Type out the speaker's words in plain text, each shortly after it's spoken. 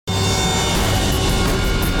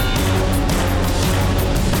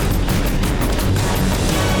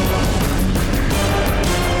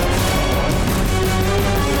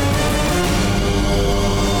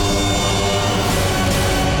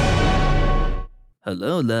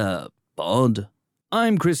Hello there, pod.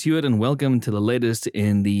 I'm Chris Hewitt, and welcome to the latest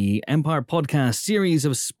in the Empire podcast series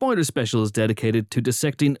of spoiler specials dedicated to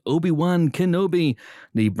dissecting Obi-Wan Kenobi,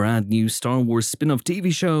 the brand new Star Wars spin-off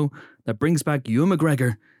TV show that brings back Ewan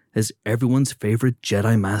McGregor as everyone's favorite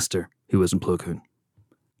Jedi Master who isn't Plo Koon.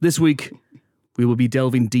 This week, we will be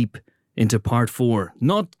delving deep into Part 4,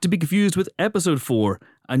 not to be confused with Episode 4,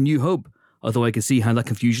 A New Hope, although I can see how that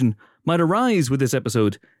confusion might arise with this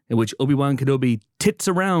episode, in which Obi-Wan Kenobi tits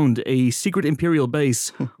around a secret Imperial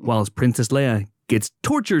base whilst Princess Leia gets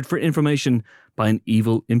tortured for information by an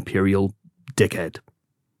evil Imperial dickhead.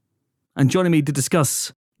 And joining me to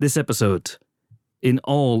discuss this episode in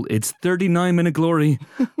all its 39-minute glory,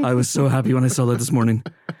 I was so happy when I saw that this morning.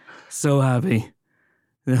 So happy.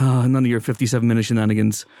 None of your 57-minute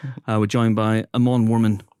shenanigans. We're joined by Amon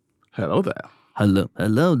Warmann. Hello there.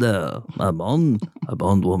 Hello there, Amon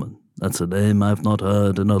Warmann. That's a name I've not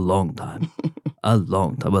heard in a long time.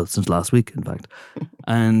 Well, since last week, in fact.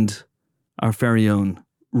 And our very own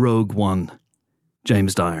Rogue One,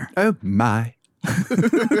 James Dyer. Oh, my.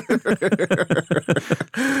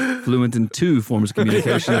 Fluent in 2 forms of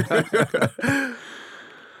communication.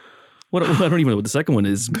 What, I don't even know what the second one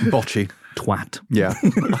is. Bocce. Twat. Yeah.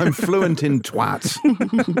 I'm fluent in twat.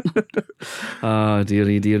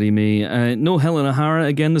 Dearie me. No Helen O'Hara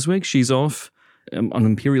again this week. She's off on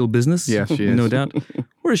Imperial business. Yeah, she is. No doubt.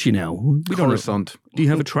 Where is she now? We don't know. Do you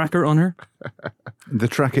have a tracker on her? The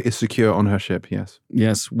tracker is secure on her ship, yes.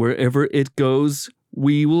 Yes, wherever it goes,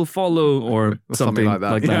 we will follow, or something like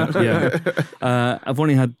that. Yeah. I've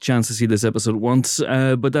only had a chance to see this episode once,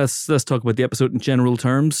 but let's talk about the episode in general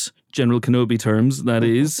terms, General Kenobi terms, that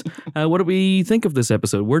is. What do we think of this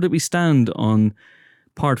episode? Where did we stand on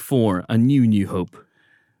Part 4, A New Hope?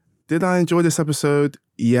 Did I enjoy this episode?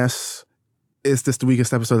 Yes. Is this the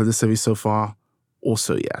weakest episode of the series so far?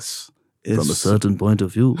 Also, yes. From a certain point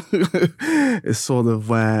of view. It's sort of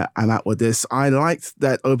where I'm at with this. I liked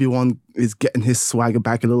that Obi-Wan is getting his swagger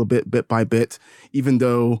back a little bit by bit, even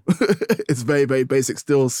though it's very, very basic.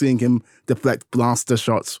 Still seeing him deflect blaster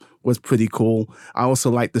shots was pretty cool. I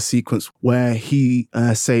also like the sequence where he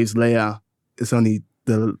saves Leia. It's only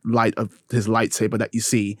the light of his lightsaber that you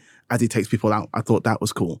see as he takes people out. I thought that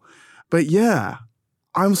was cool. But yeah,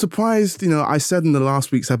 I'm surprised, I said in the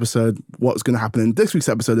last week's episode what's going to happen in this week's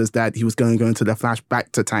episode is that he was going to go into the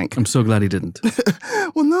flashback to tank. I'm so glad he didn't.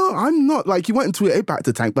 Well, no, I'm not. He went into a back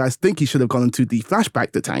to tank, but I think he should have gone into the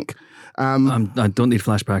flashback to tank. I don't need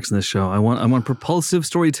flashbacks in this show. I want propulsive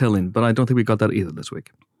storytelling, but I don't think we got that either this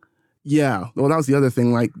week. Yeah, well, that was the other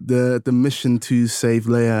thing. The mission to save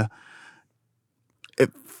Leia,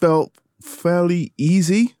 it felt fairly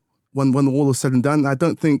easy when all was said and done. I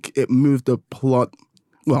don't think it moved the plot.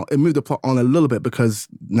 Well, it moved the plot on a little bit because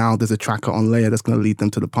now there's a tracker on Leia that's going to lead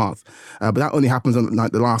them to the path. But that only happens on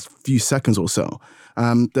the last few seconds or so.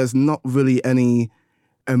 There's not really any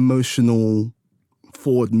emotional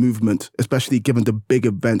forward movement, especially given the big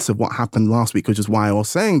events of what happened last week, which is why I was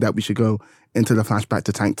saying that we should go into the flashback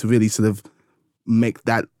to tank to really sort of make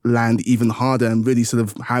that land even harder and really sort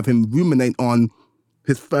of have him ruminate on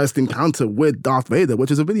his first encounter with Darth Vader,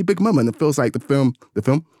 which is a really big moment. It feels like the film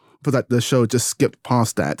feels like the show just skipped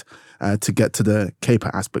past that to get to the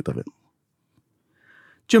caper aspect of it.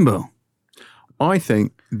 Jimbo. I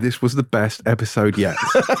think this was the best episode yet.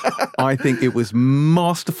 I think it was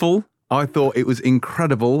masterful. I thought it was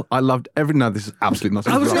incredible. I loved every... No, this is absolutely not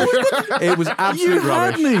rubbish. It was absolute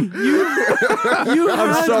rubbish. You had me. You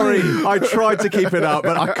I'm sorry. I tried to keep it up,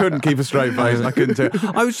 but I couldn't keep a straight face. I couldn't do it.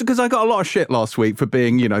 Because I got a lot of shit last week for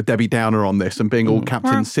being, Debbie Downer on this and being all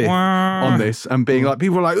Captain Sith on this and being like,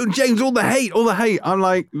 people were like, oh, James, all the hate. I'm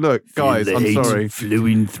like, look, guys, I'm sorry.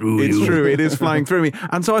 Flowing through It's true. It is flying through me.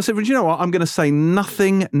 And so I said, well, you know what? I'm going to say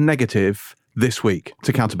nothing negative this week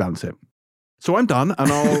to counterbalance it. So I'm done,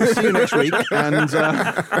 and I'll see you next week. And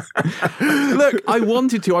look, I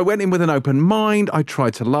wanted to. I went in with an open mind. I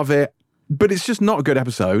tried to love it, but it's just not a good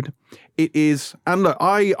episode. It is, and look,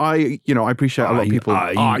 I appreciate a lot of people.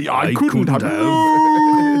 I couldn't have.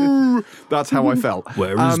 That's how I felt.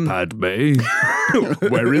 Where is Padme?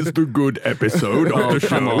 Where is the good episode of the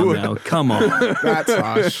show? Come on. That's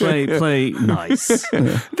harsh. Play nice.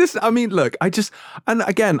 Look, and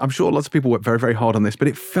again, I'm sure lots of people worked very, very hard on this, but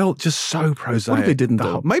it felt just so prosaic. What if they didn't,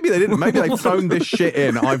 though? Maybe they didn't. Maybe they phoned this shit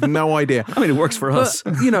in. I've no idea. It works for us.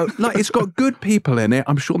 It's got good people in it.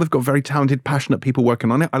 I'm sure they've got very talented, passionate people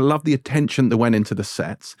working on it. I love the attention that went into the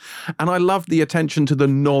sets. And I love the attention to the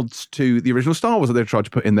nods to the original Star Wars that they tried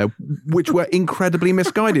to put in there, which were incredibly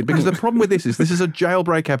misguided. Because the problem with this is a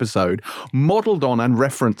jailbreak episode modeled on and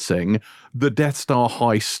referencing the Death Star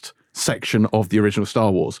heist section of the original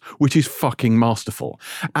Star Wars, which is fucking masterful.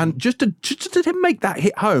 And just to make that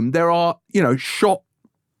hit home, there are,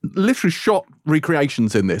 literally shot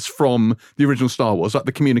recreations in this from the original Star Wars, like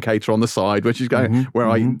the communicator on the side, where she's going, where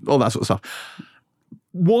are you? All that sort of stuff.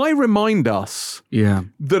 Why remind us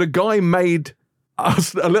that a guy made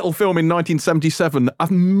us a little film in 1977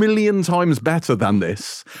 a million times better than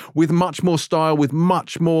this, with much more style, with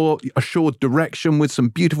much more assured direction, with some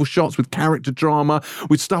beautiful shots, with character drama,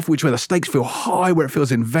 with stuff where the stakes feel high, where it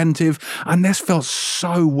feels inventive, and this felt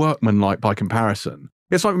so workmanlike by comparison.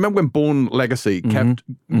 It's like, remember when Bourne Legacy kept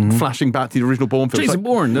flashing back to the original Bourne film? Jason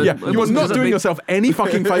Bourne. You are not doing yourself any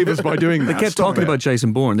fucking favours by doing that. They kept talking about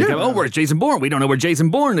Jason Bourne. They kept, where's Jason Bourne? We don't know where Jason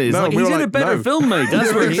Bourne is. No, he's in a better film, mate.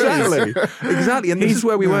 That's where he is. Exactly. And this is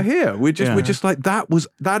where we were here. We're just like,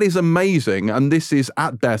 that is amazing. And this is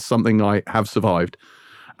at best something I have survived.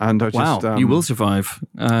 And I just, you will survive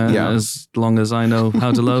as long as I know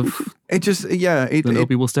how to love. It just, then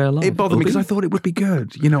Obi will stay alive. It bothered me because I thought it would be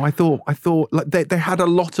good. I thought like they had a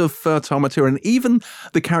lot of fertile material, and even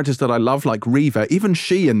the characters that I love, like Reva, even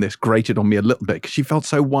she in this grated on me a little bit because she felt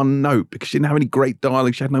so one note because she didn't have any great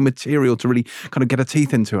dialogue. She had no material to really kind of get her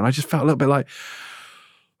teeth into, and I just felt a little bit like,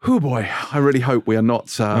 oh boy, I really hope we are not,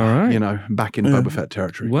 back in Boba Fett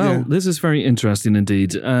territory. Well, this is very interesting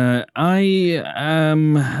indeed. I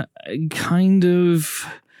am kind of,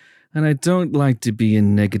 and I don't like to be a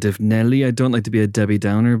negative Nelly. I don't like to be a Debbie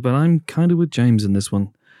Downer, but I'm kind of with James in this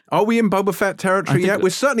one. Are we in Boba Fett territory yet? We're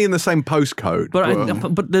certainly in the same postcode. But and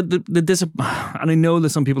I know that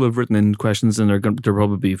some people have written in questions and they're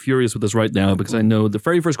probably furious with us right now because I know the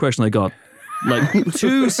very first question I got, like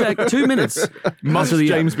 2 minutes. Must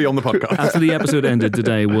James be on the podcast? After the episode ended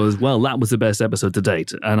today was, that was the best episode to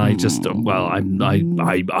date. And I just, I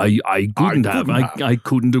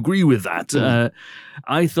couldn't agree with that.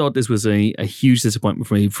 I thought this was a huge disappointment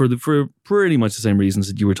for me for pretty much the same reasons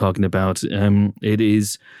that you were talking about. It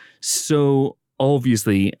is so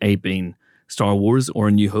obviously aping Star Wars or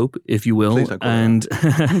A New Hope, if you will, and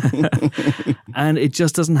and it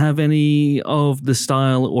just doesn't have any of the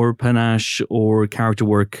style or panache or character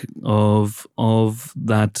work of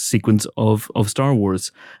that sequence of Star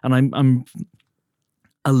Wars. And I'm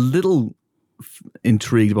a little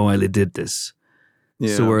intrigued by why they did this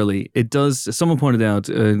so early. It does. Someone pointed out,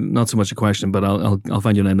 not so much a question, but I'll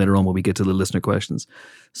find your name later on when we get to the listener questions.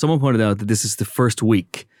 Someone pointed out that this is the first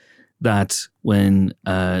week that when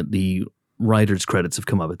the writers' credits have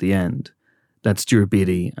come up at the end, that Stuart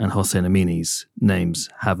Beattie and Hossein Amini's names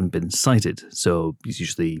haven't been cited. So it's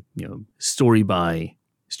usually, story by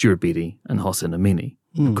Stuart Beattie and Hossein Amini,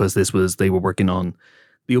 because they were working on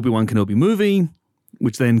the Obi-Wan Kenobi movie,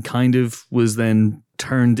 which then kind of was then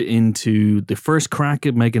turned into the first crack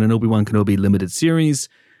at making an Obi-Wan Kenobi limited series.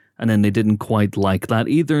 And then they didn't quite like that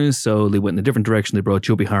either. So they went in a different direction. They brought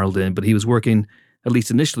Joby Harold in, but he was working, at least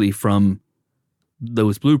initially, from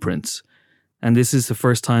those blueprints. And this is the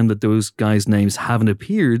first time that those guys' names haven't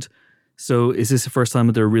appeared. So is this the first time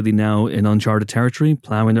that they're really now in uncharted territory,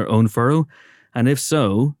 plowing their own furrow? And if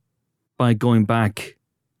so, by going back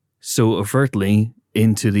so overtly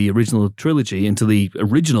into the original trilogy, into the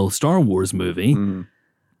original Star Wars movie,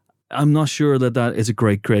 I'm not sure that is a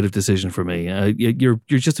great creative decision for me. You're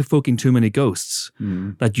just evoking too many ghosts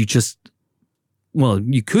that you just,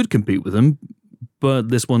 you could compete with them, but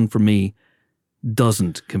this one for me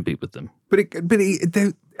doesn't compete with them. But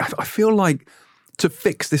I feel like to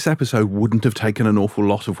fix this episode wouldn't have taken an awful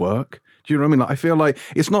lot of work. Do you know what I mean? Like, I feel like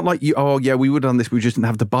it's not like we would have done this, we just didn't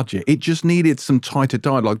have the budget. It just needed some tighter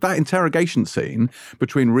dialogue. That interrogation scene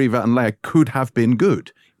between Reva and Leia could have been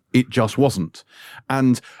good. It just wasn't.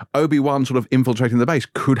 And Obi-Wan sort of infiltrating the base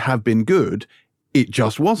could have been good. It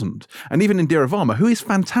just wasn't. And even in Indira Varma, who is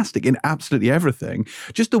fantastic in absolutely everything,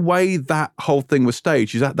 just the way that whole thing was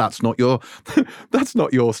staged, that's not your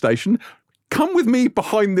station. Come with me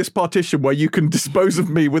behind this partition where you can dispose of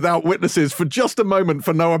me without witnesses for just a moment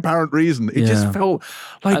for no apparent reason. It just felt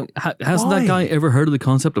like, hasn't that guy ever heard of the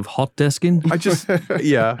concept of hot desking? I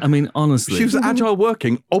mean, honestly. She was agile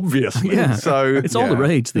working, obviously. Yeah. So it's all the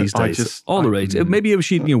rage these days. All the rage. Maybe if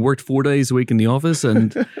she'd worked 4 days a week in the office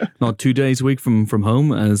and not 2 days a week from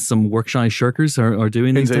home, as some work-shy shirkers are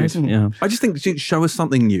doing these days. Yeah. I just think, show us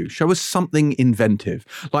something new. Show us something inventive.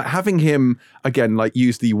 Like having him, again,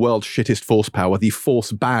 use the world's shittest force power, the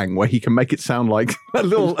force bang, where he can make it sound like a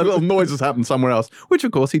little noise has happened somewhere else, which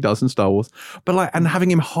of course he does in Star Wars. But and having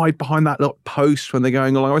him hide behind that little post when they're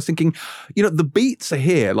going along, I was thinking, the beats are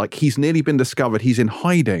here, like he's nearly been discovered, he's in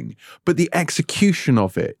hiding, but the execution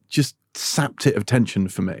of it just sapped it of tension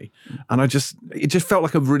for me. And it just felt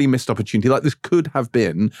like a really missed opportunity. Like this could have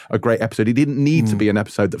been a great episode. It didn't need to be an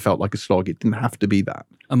episode that felt like a slog. It didn't have to be that.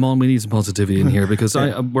 Amon, we need some positivity in here because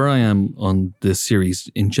where I am on this series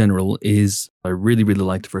in general is I really, really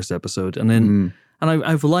liked the first episode. And then, and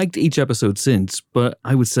I've liked each episode since, but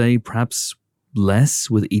I would say perhaps less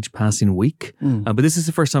with each passing week. But this is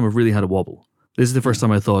the first time I've really had a wobble. This is the first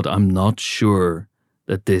time I thought, I'm not sure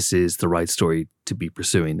that this is the right story to be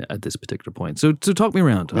pursuing at this particular point. So talk me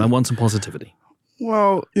around. I want some positivity.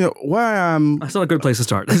 Well, where I am... That's not a good place to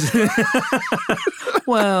start.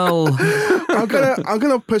 Well... I'm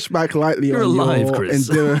gonna push back lightly You're on alive, your Chris.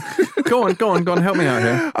 Go on, help me out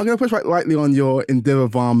here. I'm going to push back lightly on your Indira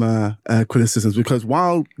Varma criticisms because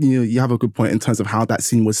while you have a good point in terms of how that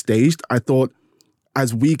scene was staged, I thought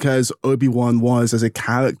as weak as Obi-Wan was as a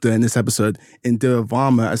character in this episode, Indira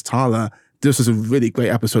Varma as Tala, this was a really great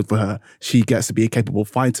episode for her. She gets to be a capable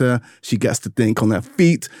fighter. She gets to think on her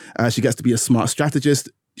feet. She gets to be a smart strategist.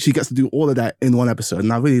 She gets to do all of that in one episode.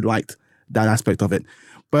 And I really liked that aspect of it.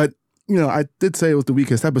 But, I did say it was the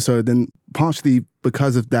weakest episode, and partially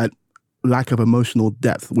because of that lack of emotional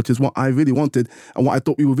depth, which is what I really wanted and what I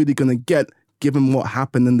thought we were really going to get given what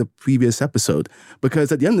happened in the previous episode.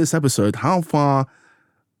 Because at the end of this episode, how far,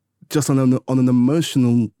 just on an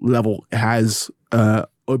emotional level, has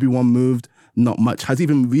Obi-Wan moved? Not much. Has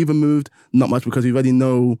even Reva moved? Not much, because we already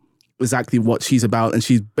know exactly what she's about, and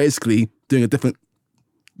she's basically doing a different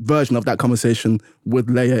version of that conversation with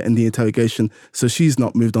Leia in the interrogation. So she's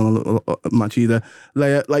not moved on much either.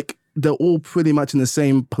 Leia, they're all pretty much in the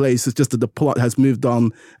same place. It's just that the plot has moved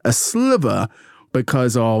on a sliver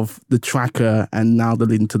because of the tracker and now the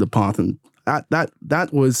leading to the path. And that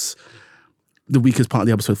was the weakest part of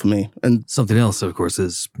the episode for me. And something else, of course,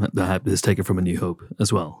 is taken from A New Hope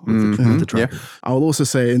as well. With the tracker. Yeah. I will also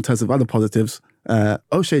say, in terms of other positives,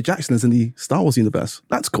 O'Shea Jackson is in the Star Wars universe.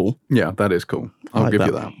 That's cool. Yeah, that is cool. I'll give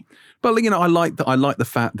you that. But I like the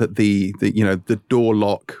fact that the door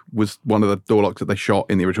lock was one of the door locks that they shot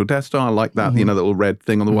in the original Death Star. I like that, the little red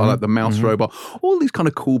thing on the wall, like the mouse robot. All these kind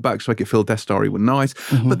of callbacks to make it feel Death Star-y were nice.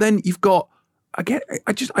 But then you've got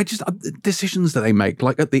decisions that they make,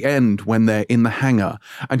 like at the end when they're in the hangar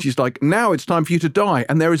and she's like, now it's time for you to die.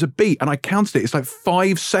 And there is a beat, and I counted it. It's like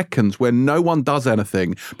 5 seconds where no one does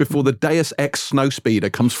anything before the Deus Ex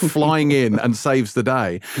snowspeeder comes flying in and saves the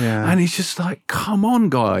day. Yeah. And it's just like, come on,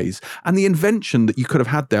 guys. And the invention that you could have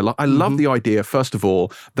had there, I love the idea, first of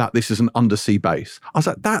all, that this is an undersea base. I was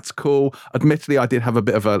like, that's cool. Admittedly, I did have a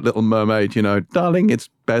bit of a Little Mermaid, darling, it's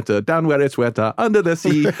better down where it's wetter, under the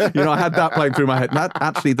sea. I had that playing through my head.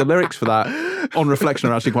 Actually, the lyrics for that, on reflection,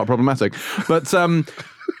 are actually quite problematic. But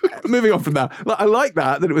moving on from that, I like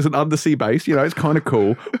that it was an undersea base. It's kind of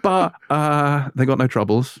cool. But they got no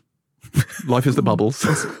troubles. Life is the bubbles.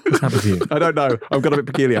 What's happened to you? I don't know. I've got a bit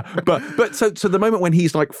peculiar. But so the moment when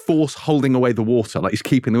he's like force holding away the water, like he's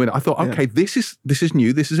keeping the wind, I thought, okay, this is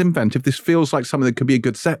new, this is inventive, this feels like something that could be a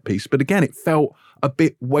good set piece. But again, it felt a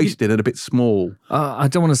bit wasted and a bit small. I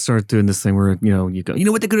don't want to start doing this thing where you go,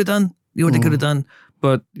 what they could have done? You know what they could have done?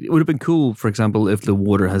 But it would have been cool, for example, if the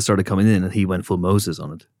water had started coming in and he went full Moses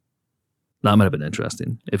on it. That might have been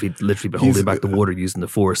interesting if he'd literally been holding back the water using the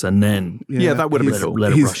Force and then that would have been cool.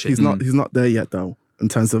 Let it rush in. He's not there yet though, in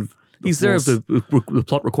terms of he's there if the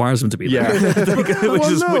plot requires him to be there. which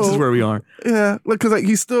is where we are. Yeah, because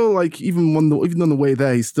he's still even on the way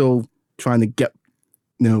there, he's still trying to get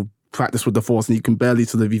practice with the Force, and you can barely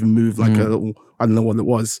sort of even move a little, I don't know what it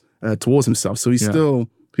was, towards himself. So he's still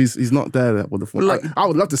he's not there with the Force. I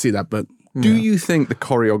would love to see that, but. Do you think the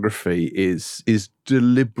choreography is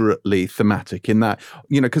deliberately thematic in that,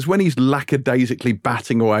 because when he's lackadaisically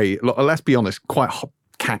batting away, let's be honest, quite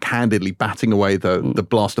cack-handedly batting away the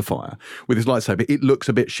blaster fire with his lightsaber, it looks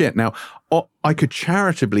a bit shit. Now, I could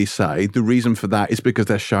charitably say the reason for that is because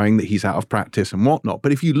they're showing that he's out of practice and whatnot.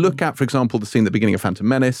 But if you look at, for example, the scene at the beginning of Phantom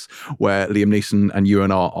Menace, where Liam Neeson and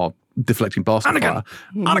Ewan are deflecting blaster fire,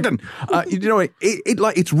 Anakin,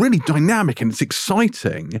 it's really dynamic and it's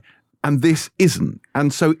exciting. And this isn't.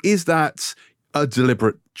 And so is that a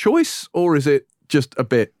deliberate choice, or is it just a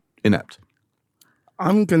bit inept?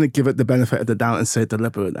 I'm going to give it the benefit of the doubt and say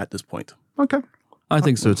deliberate at this point. Okay. I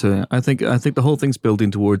think so too. I think the whole thing's building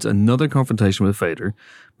towards another confrontation with Vader,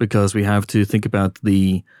 because we have to think about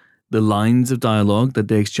the lines of dialogue that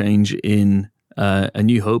they exchange in A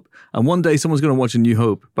New Hope. And one day someone's going to watch A New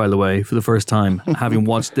Hope, by the way, for the first time, having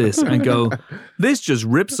watched this, and go, this just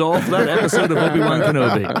rips off that episode of Obi-Wan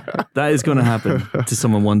Kenobi. That is going to happen to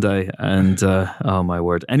someone one day. And, oh my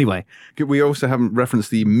word. Anyway. We also haven't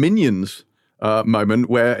referenced the Minions moment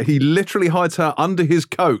where he literally hides her under his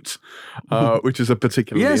coat, which is a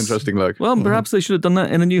particularly interesting look. Well, perhaps they should have done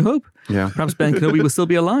that in A New Hope. Yeah. Perhaps Ben Kenobi will still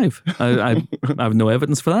be alive. I have no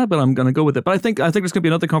evidence for that, but I'm going to go with it. But I think there's going to be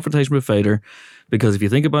another confrontation with Vader, because if you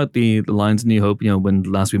think about the lines in New Hope, when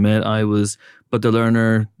last we met, I was but the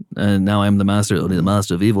learner, and now I'm the master, only the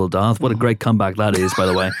master of evil doth. What a great comeback that is, by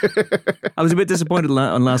the way. I was a bit disappointed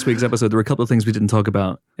on last week's episode. There were a couple of things we didn't talk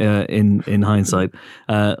about in hindsight.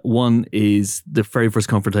 One is the very first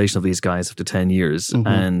confrontation of these guys after 10 years,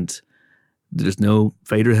 and there's no,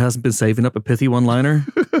 Vader hasn't been saving up a pithy one-liner.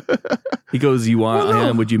 He goes, "You are, I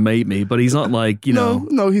am what you made me," but he's not like,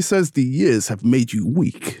 No, he says the years have made you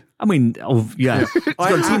weak. I mean, yeah. He's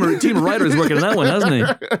got a team of writers working on that one, hasn't he?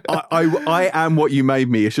 I am what you made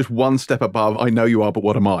me. It's just one step above. I know you are, but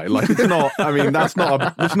what am I? Like, it's not. I mean, it's not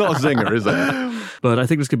a zinger, is it? But I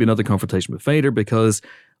think there's going to be another confrontation with Vader, because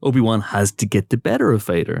Obi-Wan has to get the better of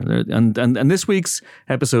Vader, and this week's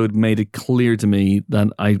episode made it clear to me that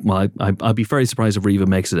I'd be very surprised if Reva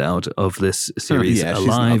makes it out of this series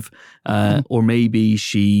alive, or maybe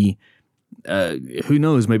she. Who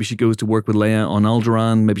knows? Maybe she goes to work with Leia on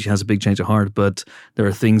Alderaan. Maybe she has a big change of heart. But there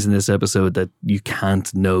are things in this episode that you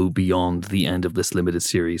can't know beyond the end of this limited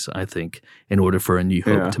series, I think, in order for A New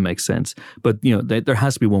Hope to make sense. But, there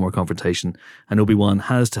has to be one more confrontation. And Obi-Wan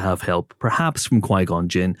has to have help, perhaps from Qui-Gon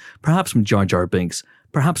Jinn, perhaps from Jar Jar Binks,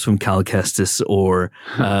 perhaps from Cal Kestis, or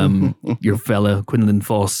your fella Quinlan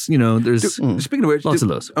Foss. There's speaking of which, lots of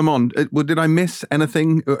those. Amon, did I miss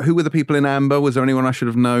anything? Who were the people in Amber? Was there anyone I should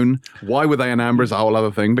have known? Why were they in Amber is a whole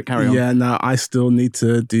other thing, but carry on. Yeah, no, I still need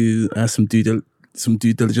to do some due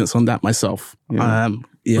diligence on that myself. Yeah.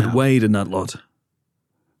 But Wade in that lot.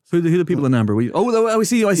 Who are the people in Amber? I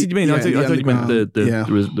see what you mean. I thought you meant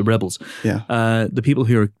the rebels. Yeah. The people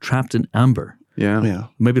who are trapped in Amber. Yeah.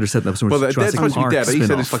 Maybe they're setting up some they're Jurassic supposed to be Park dead. He said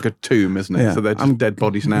spin-off. it's like a tomb, isn't it? Yeah. So they're just dead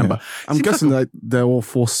bodies in amber. I'm guessing that they're all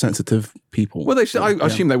force-sensitive people. Well, I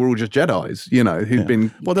assume they were all just Jedis, who'd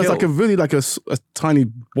been Well, there's killed. like a tiny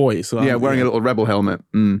boy. So wearing a little rebel helmet.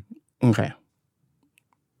 Mm. Okay.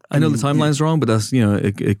 I know the timeline's wrong, but that's,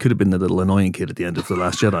 it could have been the little annoying kid at the end of The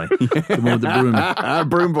Last Jedi. The one with the broom.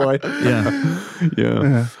 Broom boy.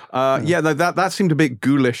 Yeah. That seemed a bit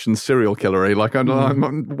ghoulish and serial killery. Like,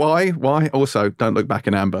 why? Also, don't look back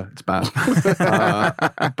in amber. It's bad.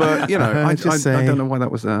 But, I don't know why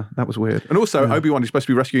that was weird. And also, Obi-Wan is supposed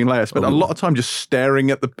to be rescuing Leia, spent a lot of time just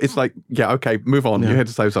staring at it's like, okay, move on. You're here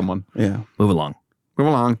to save someone. Yeah. Move along.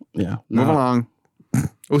 Yeah. Move along.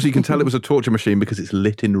 Also, you can tell it was a torture machine because it's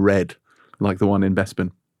lit in red, like the one in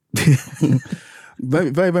Bespin. Very,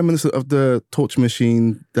 very reminiscent of the torture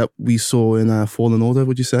machine that we saw in Fallen Order,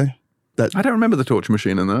 would you say? I don't remember the torture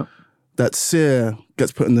machine in that. That Seer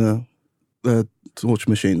gets put in the torture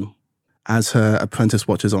machine as her apprentice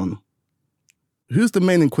watches on. Who's the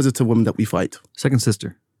main Inquisitor woman that we fight? Second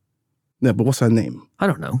sister. Yeah, but what's her name? I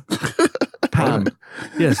don't know. Pam.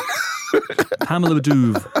 Yes. Pamela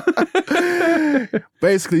Douve.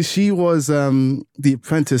 Basically, she was the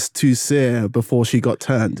apprentice to Seer before she got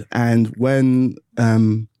turned. And when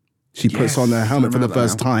she puts on her helmet for the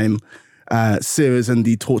first time, Seer is in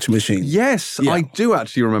the torture machine. Yes, Yeah. I do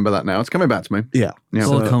actually remember that now. It's coming back to me. Yeah. It's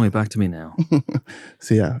all coming back to me now.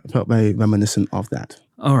 So yeah, I felt very reminiscent of that.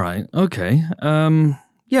 All right. Okay.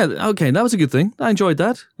 Okay, that was a good thing. I enjoyed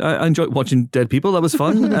that. I enjoyed watching dead people. That was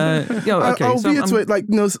fun. Okay. I'll reiterate,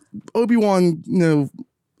 Obi-Wan,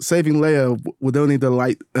 saving Leia with only the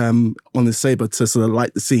light on his saber to sort of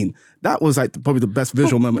light the scene. That was probably the best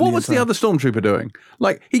visual moment. What was the other stormtrooper doing?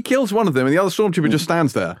 Like, he kills one of them and the other stormtrooper just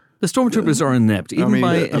stands there. The stormtroopers are inept. Even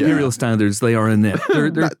by Imperial standards, they are inept.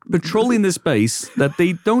 They're patrolling this base that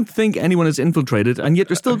they don't think anyone has infiltrated, and yet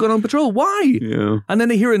they're still going on patrol. Why? Yeah. And then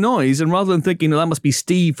they hear a noise, and rather than thinking, that must be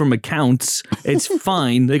Steve from accounts, it's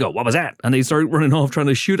fine, they go, what was that? And they start running off trying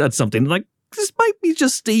to shoot at something. Like, this might be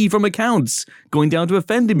just Steve from accounts going down to a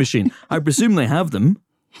vending machine. I presume they have them.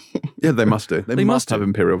 Yeah, they must do. They must do. have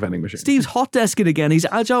Imperial vending machines. Steve's hot desking again. He's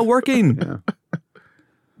agile working. Yeah.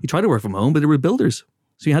 He tried to work from home, but they were builders.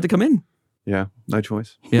 So you had to come in. Yeah, no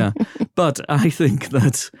choice. Yeah. But I think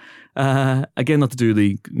that, again, not to do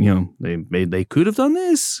they could have done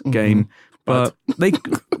this game, but they,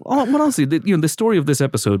 honestly, the story of this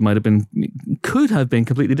episode could have been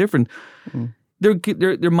completely different.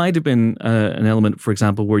 There might have been an element, for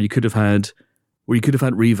example, where you could have had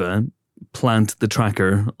Reva plant the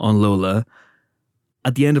tracker on Lola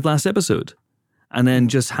at the end of last episode, and then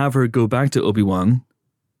just have her go back to Obi-Wan,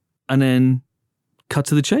 and then cut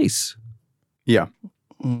to the chase. Yeah.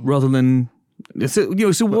 Rather than So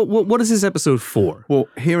what is this episode for? Well,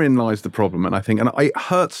 herein lies the problem, and I think, and it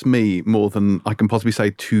hurts me more than I can possibly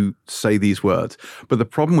say to say these words. But the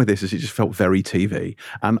problem with this is it just felt very TV,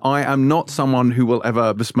 and I am not someone who will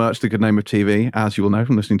ever besmirch the good name of TV, as you will know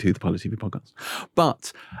from listening to the Pilot TV podcast.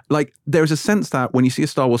 But like, there is a sense that when you see a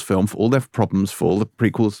Star Wars film, for all their problems, for all the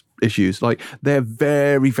prequels issues, like they're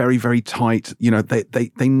very, very, very tight. You know,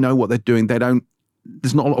 they know what they're doing.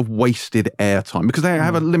 There's not a lot of wasted airtime because they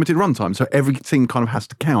have a limited runtime, so everything kind of has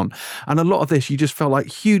to count. And a lot of this, you just felt like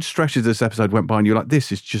huge stretches of this episode went by and you're like,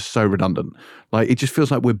 this is just so redundant. Like, it just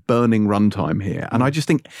feels like we're burning runtime here. And I just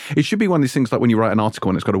think it should be one of these things like when you write an article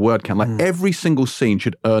and it's got a word count, like every single scene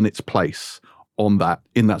should earn its place in that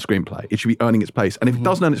screenplay. It should be earning its place. And if it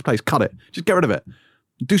doesn't earn its place, cut it. Just get rid of it.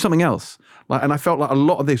 Do something else. Like, and I felt like a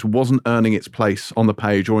lot of this wasn't earning its place on the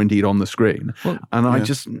page or indeed on the screen. Well, and I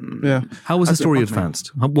just, How was the story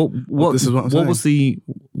advanced? What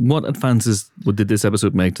advances did this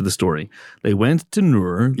episode make to the story? They went to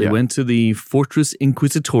Nur. They went to the Fortress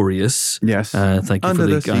Inquisitorius. Yes. Thank you for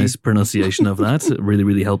the guy's pronunciation of that. It really,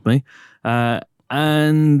 really helped me.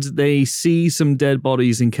 And they see some dead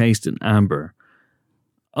bodies encased in amber.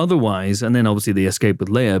 Otherwise, and then obviously they escape with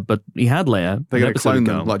Leia, but he had Leia. They're going to clone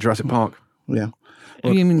them like Jurassic Park. Yeah.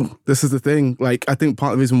 Well, I mean, this is the thing. Like, I think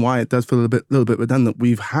part of the reason why it does feel a little bit redundant,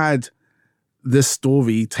 we've had this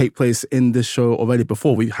story take place in this show already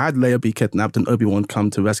before. We've had Leia be kidnapped and Obi-Wan come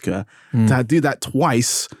to rescue her. To do that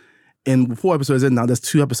twice in 4 episodes in now, there's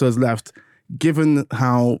 2 episodes left. Given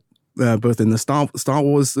how both in the Star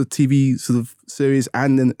Wars TV sort of series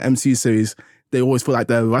and in the MCU series, they always feel like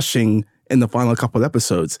they're rushing in the final couple of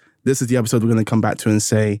episodes. This is the episode we're going to come back to and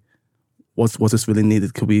say, was this really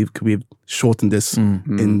needed? Could we have shortened this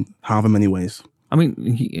in however many ways? I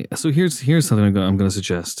mean, so here's something I'm going to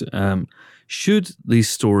suggest. Should the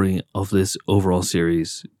story of this overall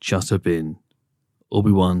series just have been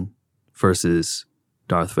Obi-Wan versus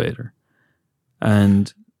Darth Vader,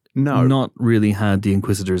 and not really had the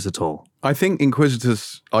Inquisitors at all? I think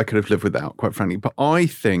Inquisitors I could have lived without, quite frankly, but I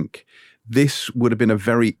think this would have been a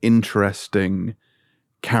very interesting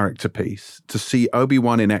character piece to see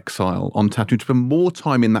Obi-Wan in exile on Tatooine, to spend more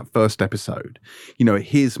time in that first episode, you know,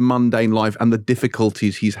 his mundane life and the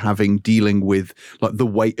difficulties he's having dealing with like the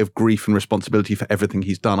weight of grief and responsibility for everything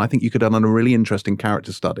he's done. I think you could have done a really interesting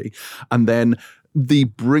character study. And then the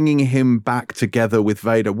bringing him back together with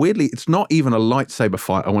Vader. Weirdly, it's not even a lightsaber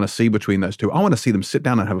fight I want to see between those two. I want to see them sit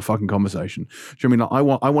down and have a fucking conversation. Do you know what I mean?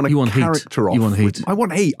 Like, I want a character off. You want heat. I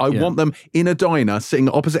want heat. I want them in a diner, sitting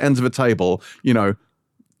at opposite ends of a table, you know,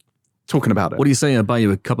 talking about it. What do you say? I'll buy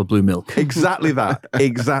you a cup of blue milk. Exactly that.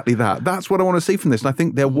 Exactly that. That's what I want to see from this. And I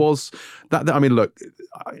think there was that. I mean, look,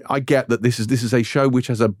 I get that this is a show which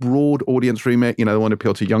has a broad audience remit. You know, they want to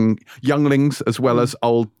appeal to younglings as well as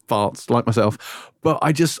old farts like myself. But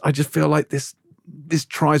I just feel like this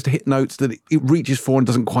tries to hit notes that it reaches for and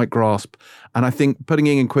doesn't quite grasp. And I think putting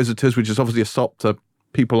in Inquisitors, which is obviously a sop to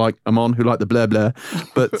people like Amon who like the blah blah,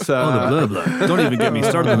 but the blah blah. Don't even get me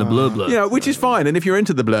started on the blah blah. Yeah, which is fine. And if you're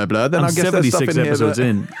into the blah blah, then I guess 76 episodes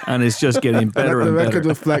in, and it's just getting better and better. The record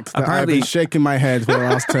reflects that I've been shaking my head for the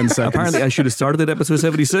last 10 seconds. Apparently, I should have started at episode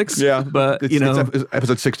 76. Yeah, but it's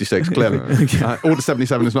episode 66. Clearly, Order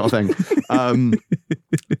 77 is not a thing.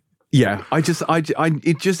 Yeah, it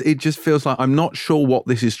just feels like I'm not sure what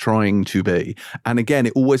this is trying to be. And again,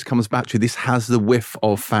 it always comes back to this has the whiff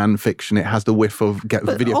of fan fiction. It has the whiff of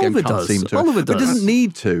video game cutscene to it. All of it does. But it doesn't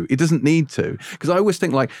need to. It doesn't need to. Because I always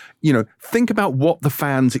think like, you know, think about what the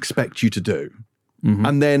fans expect you to do.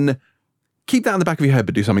 And then keep that in the back of your head,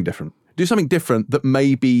 but do something different. Do something different that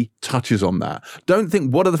maybe touches on that. Don't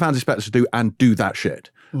think, what do the fans expect us to do, and do that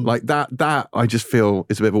shit. Like that I just feel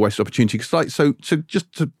is a bit of a wasted opportunity. Because like, so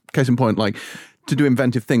just to case in point, like to do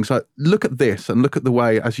inventive things. Like look at this and look at the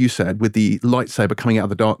way, as you said, with the lightsaber coming out of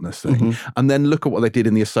the darkness thing, and then look at what they did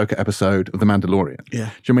in the Ahsoka episode of The Mandalorian. Yeah,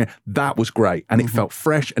 do you know what I mean? That was great, and it felt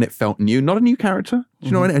fresh and it felt new. Not a new character, do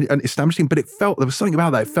you know, and establishing, but it felt, there was something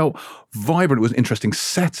about that. It felt vibrant. It was an interesting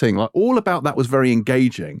setting. Like all about that was very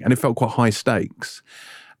engaging, and it felt quite high stakes.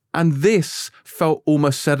 And this felt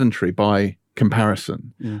almost sedentary by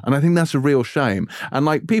comparison. And I think that's a real shame. And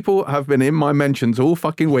like people have been in my mentions all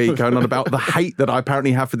fucking week going on about the hate that I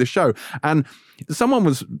apparently have for the show. And someone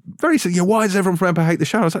was very, why does everyone from Empire hate the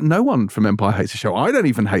show? I was like, no one from Empire hates the show. I don't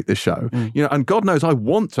even hate this show. You know, and God knows I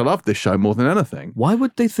want to love this show more than anything. Why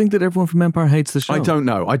would they think that everyone from Empire hates the show? I don't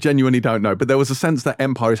know. I genuinely don't know. But there was a sense that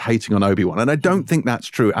Empire is hating on Obi-Wan. And I don't think that's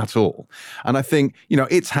true at all. And I think, you know,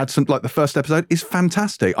 it's had some, like the first episode is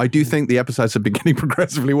fantastic. I do think the episodes are beginning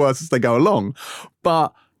progressively worse as they go along.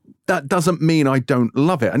 But that doesn't mean I don't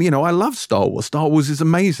love it. And, I love Star Wars. Star Wars is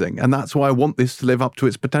amazing. And that's why I want this to live up to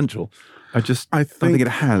its potential. I don't think it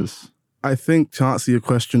has. I think, to answer your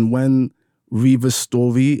question, when Reva's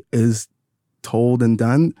story is told and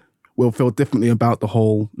done, we'll feel differently about the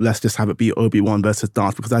whole, let's just have it be Obi-Wan versus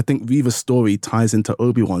Darth, because I think Reva's story ties into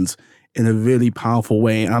Obi-Wan's in a really powerful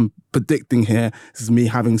way. I'm predicting here, this is me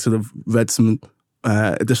having sort of read some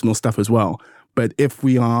additional stuff as well. But if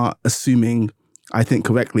we are assuming, I think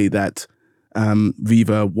correctly, that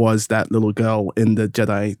Reva was that little girl in the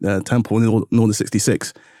Jedi temple in Order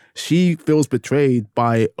 66, she feels betrayed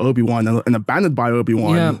by Obi-Wan and abandoned by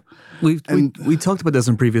Obi-Wan. Yeah. We talked about this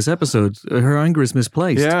in previous episodes. Her anger is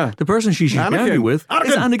misplaced. Yeah. The person she should be angry with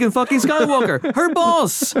is Anakin fucking Skywalker, her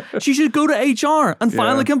boss. She should go to HR and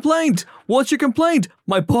file a complaint. What's your complaint?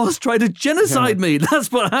 My boss tried to genocide me.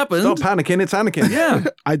 That's what happened. Stop panicking. It's Anakin. Yeah.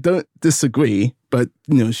 I don't disagree, but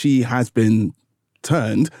she has been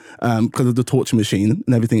turned because of the torture machine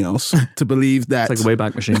and everything else to believe that it's like a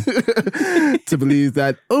Wayback Machine. to believe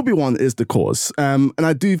that Obi-Wan is the cause. And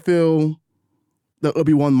I do feel that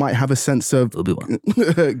Obi-Wan might have a sense of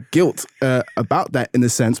guilt about that, in a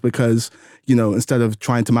sense, because instead of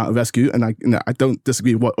trying to mount a rescue, and I don't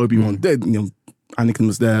disagree with what Obi-Wan did. Anakin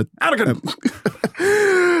was there. Anakin.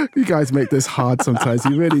 You guys make this hard sometimes.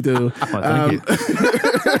 You really do. Thank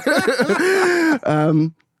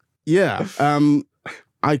you.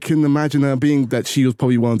 I can imagine her being that she was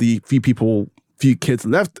probably one of the few kids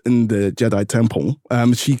left in the Jedi Temple.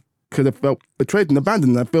 She could have felt betrayed and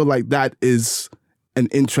abandoned. I feel like that is an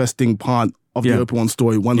interesting part of the Obi-Wan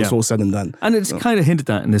story when it's all said and done. And it's kind of hinted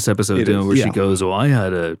at in this episode, where she goes, I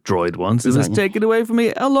had a droid once. It was taken away from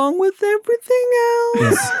me along with everything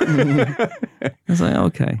else. It's like,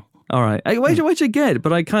 okay. All right. Which I get,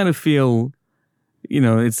 but I kind of feel...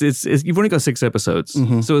 it's you've only got 6 episodes.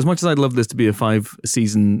 So as much as I'd love this to be a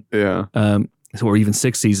 5-season, or even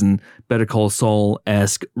 6-season Better Call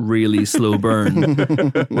Saul-esque, really slow burn,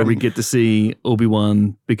 where we get to see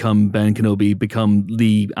Obi-Wan become Ben Kenobi, become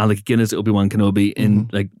the Alec Guinness Obi-Wan Kenobi in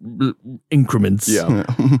increments. Yeah.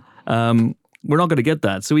 We're not going to get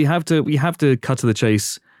that, so we have to cut to the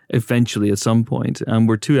chase eventually at some point, and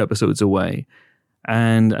we're 2 episodes away.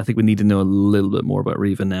 And I think we need to know a little bit more about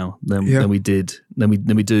Reva now than we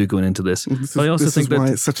do going into this. But I also think why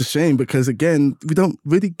it's such a shame, because again, we don't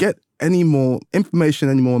really get any more information,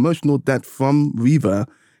 any more emotional depth from Reva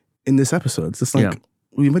in this episode. It's just like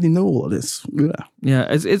we already know all of this. Yeah,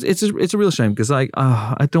 it's a real shame, because I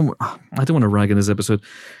don't want to rag on this episode.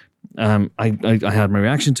 I had my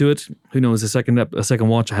reaction to it. Who knows? A second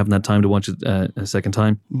watch. I haven't had time to watch it a second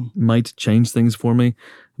time. Might change things for me.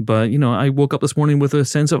 But I woke up this morning with a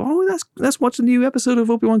sense of, let's watch a new episode of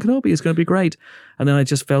Obi-Wan Kenobi. It's going to be great. And then I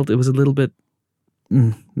just felt it was a little bit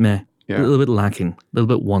meh, a little bit lacking, a little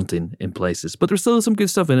bit wanting in places. But there's still some good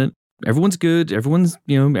stuff in it. Everyone's good.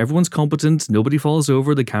 Everyone's competent. Nobody falls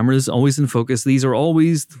over. The camera's always in focus. These are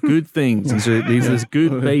always good things. These are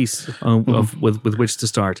good base with which to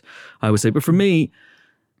start, I would say. But for me,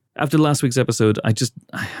 after last week's episode,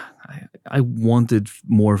 I wanted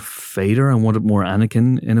more Vader. I wanted more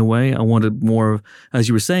Anakin in a way. I wanted more, as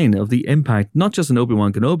you were saying, of the impact, not just on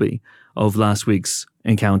Obi-Wan Kenobi, of last week's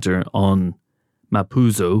encounter on Mario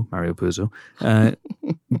Puzo,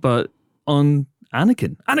 but on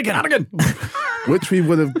Anakin. Which we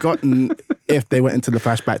would have gotten if they went into the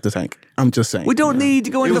flashback to tank. I'm just saying. We don't need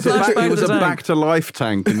to go into the flashback. It was a back-to-life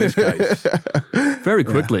tank in this case. Very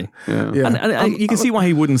quickly. Yeah. And you can see why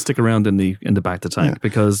he wouldn't stick around in the back to tank,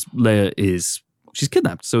 because Leia she's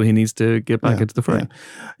kidnapped, so he needs to get back into the fray.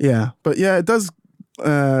 Yeah. But it does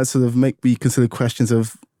sort of make me consider questions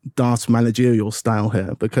of Darth's managerial style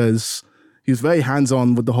here, because he was very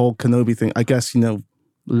hands-on with the whole Kenobi thing. I guess,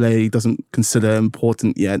 Leia doesn't consider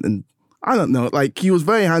important yet, and I don't know, like he was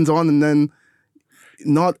very hands-on and then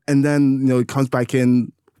not, and then, comes back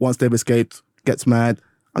in once they've escaped, gets mad.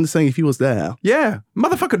 I'm just saying, if he was there. Yeah.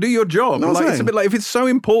 Motherfucker, do your job. It's a bit like, if it's so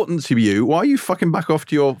important to you, why are you fucking back off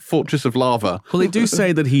to your fortress of lava? Well, they do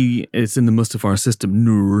say that he is in the Mustafar system.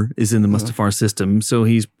 Nur is in the Mustafar system, so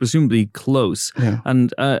he's presumably close. Yeah.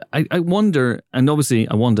 And I wonder, and obviously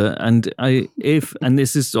I wonder, and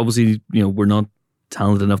this is obviously, we're not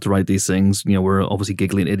talented enough to write these things. We're obviously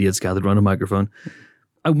giggling idiots gathered around a microphone.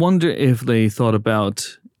 I wonder if they thought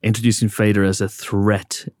about introducing Vader as a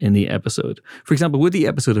threat in the episode. For example, would the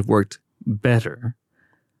episode have worked better?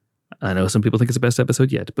 I know some people think it's the best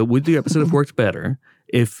episode yet, but would the episode have worked better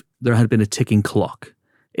if there had been a ticking clock?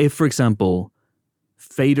 If, for example,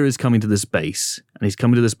 Vader is coming to this base, and he's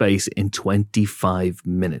coming to this base in 25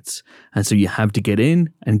 minutes. And so you have to get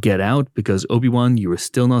in and get out because Obi-Wan, you are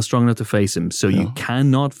still not strong enough to face him. So you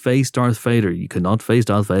cannot face Darth Vader. You cannot face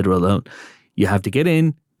Darth Vader alone. You have to get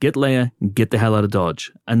in, get Leia, and get the hell out of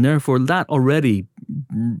Dodge. And therefore, that already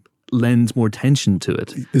lends more tension to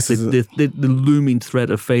it. The looming threat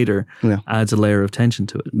of Vader adds a layer of tension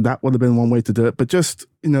to it. That would have been one way to do it. But just,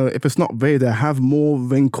 if it's not Vader, have more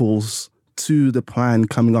wrinkles to the plan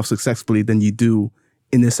coming off successfully than you do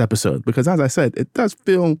in this episode. Because as I said, it does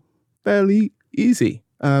feel fairly easy.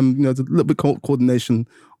 There's a little bit of coordination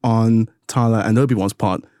on Tyler and Obi-Wan's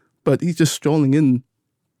part, but he's just strolling in,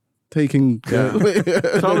 taking... Tyler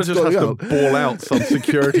just has to ball out some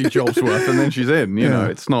security job's worth and then she's in. You know,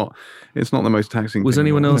 it's not the most taxing Was thing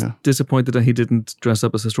anyone else disappointed that he didn't dress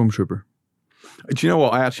up as a stormtrooper? Do you know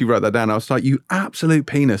what? I actually wrote that down. I was like, you absolute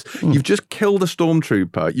penis. You've just killed a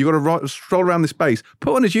stormtrooper. You've got to stroll around this base,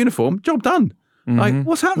 put on his uniform, job done. Like,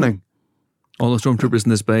 what's happening? All the stormtroopers in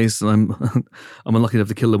this base, and I'm unlucky enough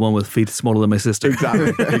to kill the one with feet smaller than my sister.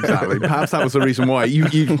 Exactly. Perhaps that was the reason why. You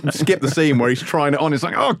skip the scene where he's trying it on. It's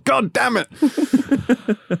like, oh, God damn it.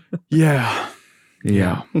 Yeah.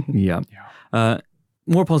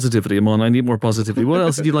 More positivity, Amon. I need more positivity. What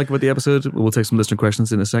else did you like about the episode? We'll take some listener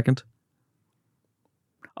questions in a second.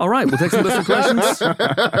 All right, we'll take some listener questions.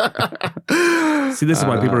 See, this is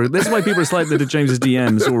why people are sliding into James's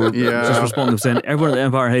DMs or just responding saying everyone at the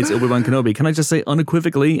Empire hates Obi-Wan Kenobi. Can I just say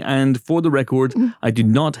unequivocally and for the record, I do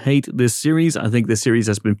not hate this series. I think this series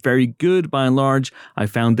has been very good by and large. I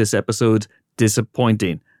found this episode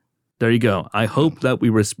disappointing. There you go. I hope that we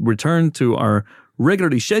return to our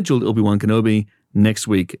regularly scheduled Obi-Wan Kenobi next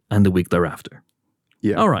week and the week thereafter.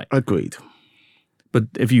 Yeah. All right. Agreed. But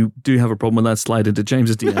if you do have a problem with that, slide into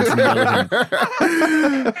James's DMs.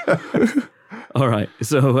 All right.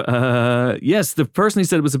 So, yes, the person who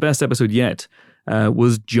said it was the best episode yet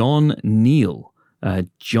was John Neal.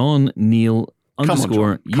 John Neal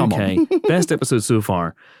 _UK. Best episode so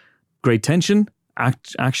far. Great tension,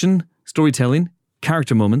 action, storytelling,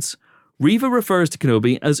 character moments. Reva refers to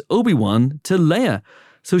Kenobi as Obi-Wan to Leia.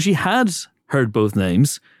 So she had heard both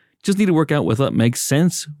names. Just need to work out whether that makes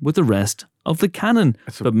sense with the rest of the canon.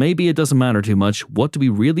 But maybe it doesn't matter too much. What do we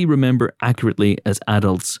really remember accurately as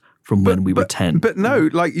adults from when we were 10? But no,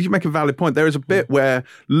 like you make a valid point. There is a bit where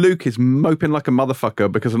Luke is moping like a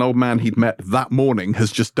motherfucker because an old man he'd met that morning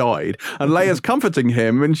has just died. And Leia's comforting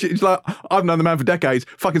him and she's like, I've known the man for decades,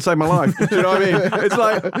 fucking saved my life. Do you know what I mean? It's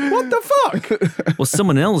like, what the fuck? Well,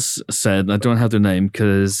 someone else said, I don't have their name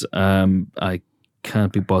because I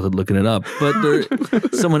can't be bothered looking it up,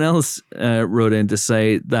 but someone else wrote in to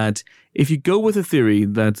say that if you go with a theory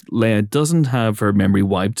that Leia doesn't have her memory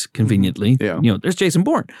wiped conveniently, there's Jason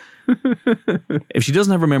Bourne. If she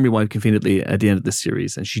doesn't have her memory wiped conveniently at the end of the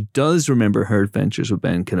series, and she does remember her adventures with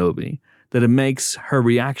Ben Kenobi, that it makes her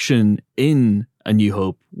reaction in A New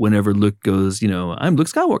Hope whenever Luke goes, I'm Luke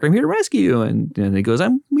Skywalker, I'm here to rescue you. And he goes,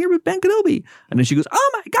 I'm here with Ben Kenobi. And then she goes,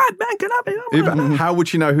 oh my God, Ben Kenobi. Oh how would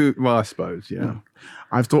she know who? Well, I suppose, yeah.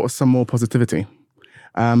 I've thought of some more positivity.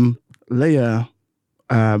 Leia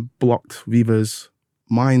blocked Reva's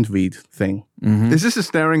mind read thing. Mm-hmm. Is this a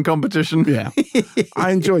staring competition? Yeah.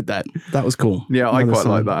 I enjoyed that. That was cool. Yeah, I quite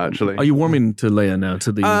like that, actually. Are you warming to Leia now,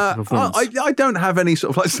 to the performance? I don't have any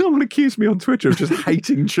sort of, like, someone accused me on Twitter of just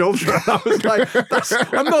hating children. I was like,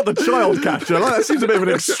 I'm not the child catcher. Like, that seems a bit of an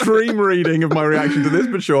extreme reading of my reaction to this,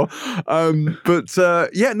 but sure. I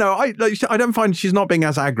don't find she's not being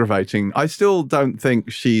as aggravating. I still don't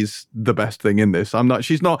think she's the best thing in this.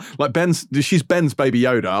 She's not, like, she's Ben's baby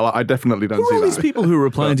Yoda. I definitely don't see that. Who are all these people who are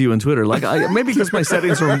replying to you on Twitter? Like, maybe because my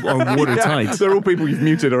settings are watertight. Yeah, they're all people you've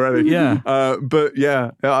muted already. Yeah. I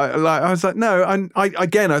was like, no. And I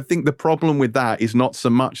think the problem with that is not so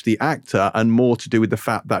much the actor and more to do with the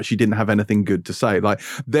fact that she didn't have anything good to say. Like,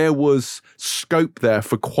 there was scope there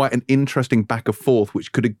for quite an interesting back and forth,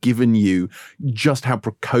 which could have given you just how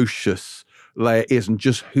precocious Leia is and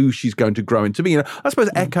just who she's going to grow into. I suppose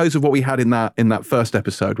echoes of what we had in that first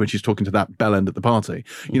episode when she's talking to that bellend at the party.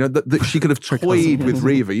 That she could have toyed with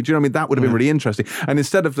Reva. Do you know what I mean? That would have been really interesting. And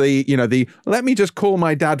instead of the let me just call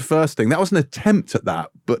my dad first thing, that was an attempt at that,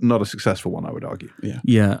 but not a successful one, I would argue.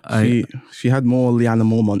 She had more Lyanna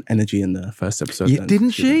Mormont energy in the first episode.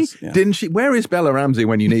 Didn't she? Yeah. Didn't she? Where is Bella Ramsey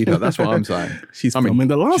when you need her? That's what I'm saying. She's filming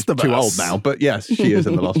The Last of Us. Too old now, but yes, she is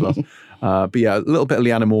in The Last of Us. But yeah, a little bit of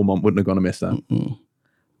Lyanna Mormont wouldn't have gone amiss there. Mm-hmm.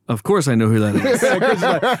 Of course I know who that is.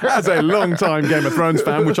 As a long-time Game of Thrones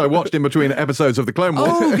fan, which I watched in between episodes of the Clone Wars.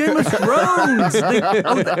 Oh, Game of Thrones!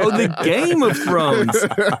 The Game of Thrones.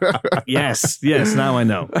 Yes, now I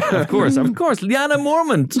know. Of course, Lyanna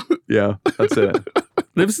Mormont. Yeah, that's it.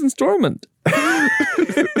 Lives in Stormont.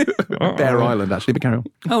 Bear Island, actually, but carry on.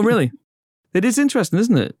 Oh, really? It is interesting,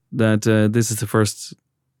 isn't it? That this is the first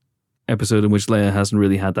episode in which Leia hasn't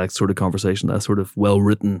really had that sort of conversation, that sort of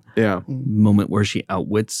well-written moment where she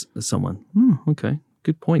outwits someone. Okay,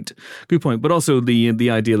 good point. Good point. But also the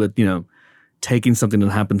idea that, you know, taking something that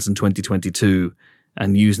happens in 2022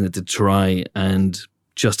 and using it to try and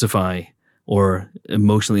justify or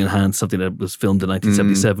emotionally enhance something that was filmed in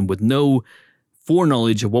 1977 with no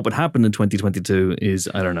foreknowledge of what would happen in 2022 is,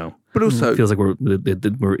 I don't know. But also, it feels like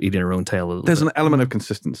we're eating our own tail a little there's bit. an element of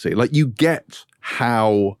consistency. Like, you get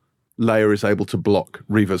how Leia is able to block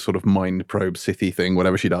Reva's sort of mind probe Sithy thing,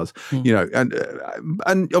 whatever she does, you know,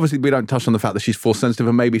 and obviously we don't touch on the fact that she's force sensitive,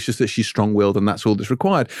 and maybe it's just that she's strong-willed and that's all that's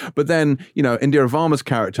required. But then, you know, Indira Varma's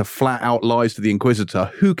character flat out lies to the Inquisitor,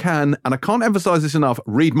 who can, and I can't emphasize this enough,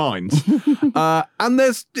 read minds. And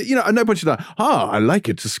there's, you know, at no point she's like, I like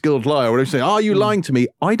it, it's a skilled liar. Or whatever you say, are you lying to me?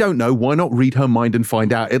 I don't know. Why not read her mind and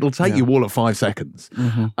find out? It'll take you all of 5 seconds.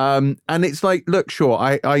 And it's like, look, sure,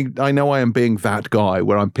 I know I am being that guy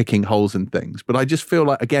where I'm picking holes in things, but I just feel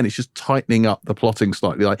like, again, it's just tightening up the plotting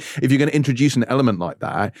slightly. Like, if you're going to introduce an element like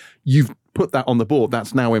that, you've put that on the board,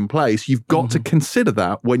 that's now in place. You've got to consider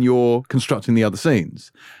that when you're constructing the other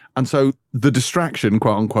scenes. And so the distraction,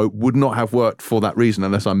 quote unquote, would not have worked for that reason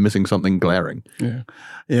unless I'm missing something glaring.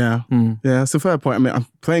 Yeah, it's a fair point. I mean, I'm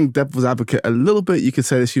playing devil's advocate a little bit. You could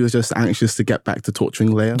say that she was just anxious to get back to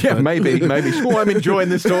torturing Leia. Yeah, maybe. Oh, I'm enjoying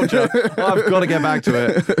this torture. I've got to get back to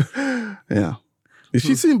it. Yeah.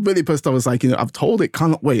 She seemed really pissed off. I was like, you know, I've told it,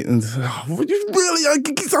 cannot wait. And really, I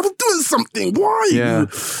was doing something. Why? Yeah.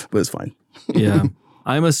 But it's fine. Yeah.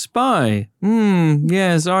 I'm a spy.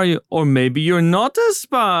 Yes, are you? Or maybe you're not a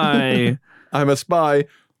spy. I'm a spy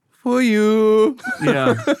for you.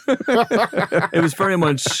 Yeah. It was very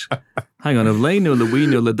much, hang on, if they know that we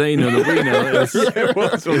know that they know that we know. It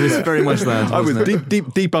was very much that. I was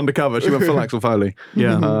deep undercover. She went full Axel Foley.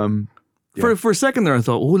 Yeah. For a second there, I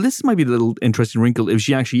thought, oh, this might be a little interesting wrinkle if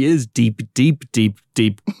she actually is deep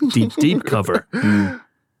cover.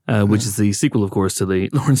 Which is the sequel, of course, to the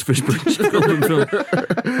Lawrence Fishburne film.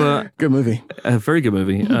 But good movie. A very good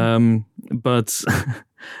movie. But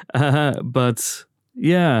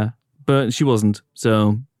she wasn't.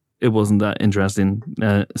 So it wasn't that interesting,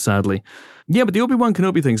 sadly. Yeah, but the Obi-Wan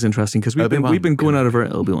Kenobi thing's interesting because we've been going out of our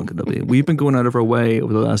Obi-Wan Kenobi. We've been going out of our way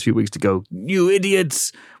over the last few weeks to go, you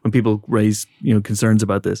idiots, when people raise, you know, concerns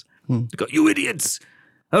about this. To go, you idiots.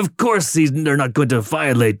 Of course they're not going to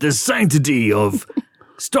violate the sanctity of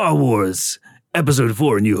Star Wars Episode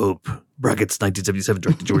 4, New Hope, brackets 1977,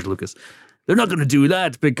 directed George Lucas. They're not going to do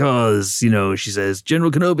that because, you know, she says, General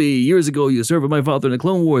Kenobi, years ago you served with my father in the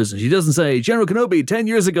Clone Wars. And she doesn't say, General Kenobi, 10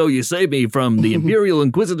 years ago you saved me from the Imperial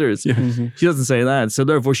Inquisitors. She doesn't say that. So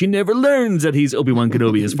therefore she never learns that he's Obi-Wan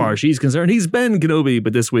Kenobi as far as she's concerned. He's Ben Kenobi.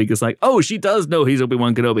 But this week it's like, oh, she does know he's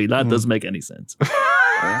Obi-Wan Kenobi. That doesn't make any sense.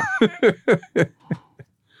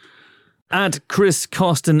 At Chris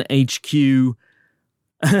Costin HQ,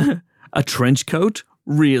 a trench coat?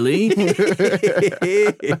 Really?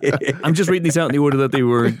 I'm just reading these out in the order that they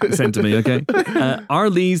were sent to me, okay? Are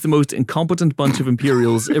these the most incompetent bunch of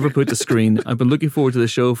Imperials ever put to screen? I've been looking forward to the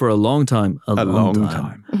show for a long time. A long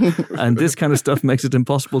time. And this kind of stuff makes it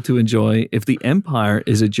impossible to enjoy. If the Empire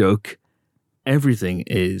is a joke, everything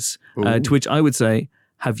is. To which I would say,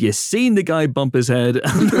 have you seen the guy bump his head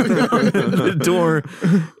on the door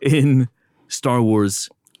in Star Wars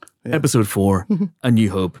Episode 4, A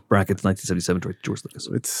New Hope, brackets 1977, directed George Lucas.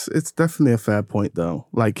 It's definitely a fair point, though.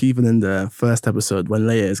 Like, even in the first episode, when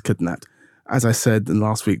Leia is kidnapped, as I said in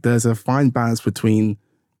last week, there's a fine balance between,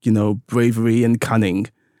 you know, bravery and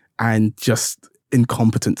cunning and just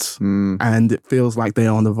incompetence. And it feels like they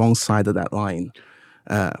are on the wrong side of that line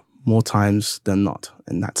more times than not.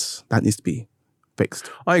 And that needs to be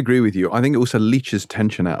fixed. I agree with you. I think it also leaches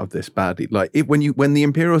tension out of this badly. Like, when the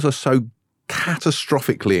Imperials are so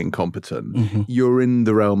catastrophically incompetent, you're in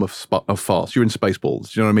the realm of farce. You're in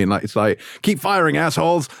Spaceballs. Do you know what I mean? Like, it's like, keep firing,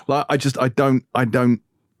 assholes. Like,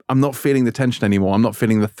 I'm not feeling the tension anymore. I'm not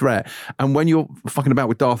feeling the threat. And when you're fucking about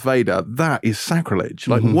with Darth Vader, that is sacrilege.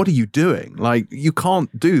 Like, what are you doing? Like, you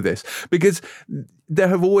can't do this, because there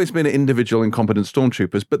have always been individual incompetent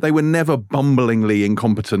stormtroopers, but they were never bumblingly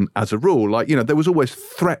incompetent as a rule. Like, you know, there was always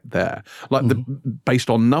threat there, like based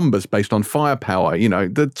on numbers, based on firepower. You know,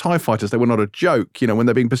 the TIE fighters, they were not a joke. You know, when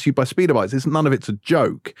they're being pursued by speeder bikes, none of it's a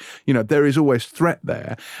joke. You know, there is always threat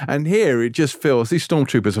there. And here it just feels these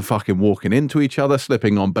stormtroopers are fucking walking into each other,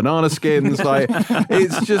 slipping on banana skins. Like,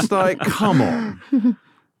 it's just like, come on.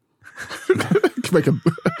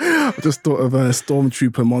 I just thought of a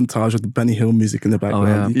stormtrooper montage of the Benny Hill music in the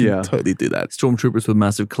background. You can totally do that. Stormtroopers with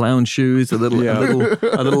massive clown shoes, a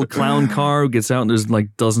little clown car gets out, and there's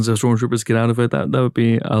like dozens of stormtroopers get out of it. That would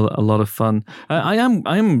be a lot of fun.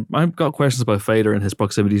 I've got questions about Vader and his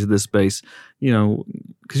proximity to this space. You know,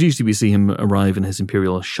 because usually we see him arrive in his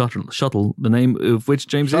Imperial shuttle, the name of which,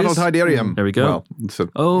 James, Shuttle is? Tydirium. There we go.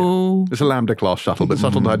 Well, it's a Lambda class shuttle, but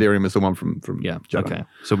Shuttle Tydirium is the one from Jedi. Okay.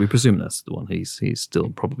 So we presume that's the one he's still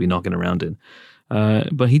probably knocking around in.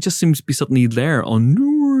 But he just seems to be suddenly there on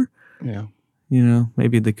Noor. Yeah. You know,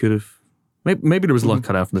 maybe they could have... Maybe there was a lot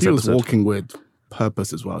cut out from this episode. He was walking with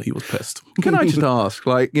purpose as well. He was pissed. Can I just ask,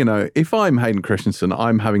 like, you know, if I'm Hayden Christensen,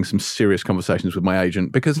 I'm having some serious conversations with my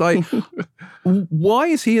agent because, like, why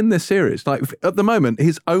is he in this series? Like, at the moment,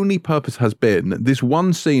 his only purpose has been this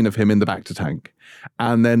one scene of him in the Bacta tank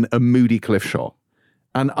and then a moody cliff shot.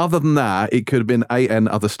 And other than that, it could have been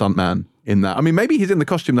other stuntman in that. I mean, maybe he's in the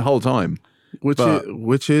costume the whole time.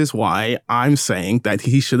 Which is why I'm saying that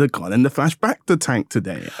he should have gone in the flashback to tank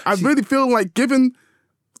today. I really feel like, given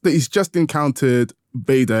that he's just encountered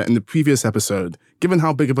Vader in the previous episode, given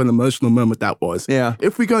how big of an emotional moment that was,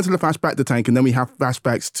 if we go into the flashback to tank and then we have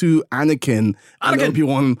flashbacks to Anakin. And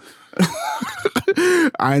Obi-Wan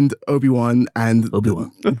and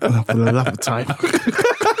Obi-Wan for the love of time.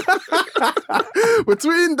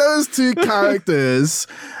 Between those two characters,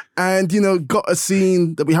 and, you know, got a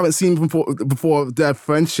scene that we haven't seen before of their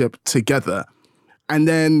friendship together, and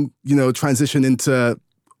then, you know, transition into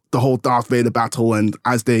the whole Darth Vader battle, and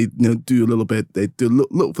as they, you know, do a little bit, they do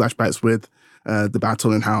little flashbacks with the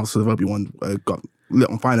battle and how sort of Obi-Wan got lit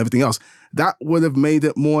on fire and everything else. That would have made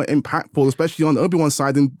it more impactful, especially on Obi-Wan's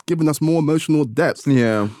side, and given us more emotional depth.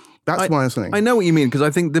 Yeah. That's why I'm saying. I know what you mean, because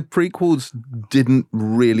I think the prequels didn't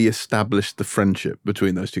really establish the friendship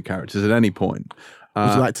between those two characters at any point.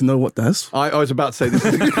 Would you like to know what does? I was about to say this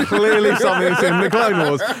is clearly something that's in the Clone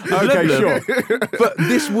Wars. Okay, sure. But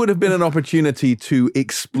this would have been an opportunity to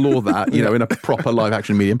explore that, you know, in a proper live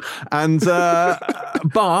action medium. And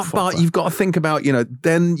but you've got to think about, you know,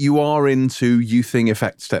 then you are into youthing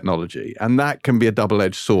effects technology, and that can be a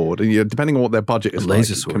double-edged sword. And, you know, depending on what their budget is,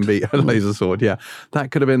 it can be a laser sword. Yeah,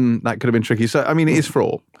 that could have been tricky. So I mean, it is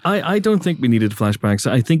fraught. I don't think we needed flashbacks.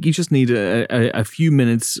 I think you just need a few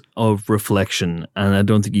minutes of reflection, and I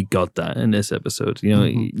don't think you got that in this episode. You know,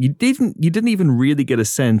 you didn't even really get a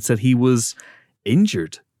sense that he was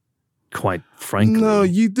injured, quite frankly. No,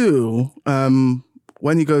 you do.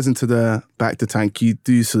 When he goes into the back to tank, you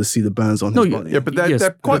do sort of see the burns on his body. Yeah, but they're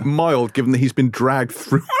quite mild, given that he's been dragged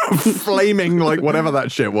through flaming, like, whatever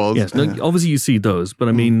that shit was. Yes, no, obviously you see those, but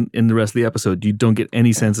I mean, in the rest of the episode, you don't get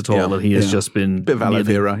any sense at all that he has just been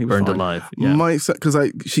burned alive. Yeah. Because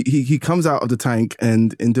he comes out of the tank,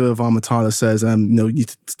 and Indira Varmatala says, you know, you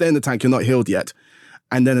stay in the tank, you're not healed yet.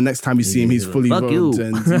 And then the next time you see him, he's fully robed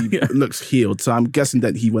and he looks healed. So I'm guessing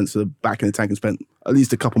that he went back in the tank and spent at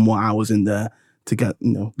least a couple more hours in there to get,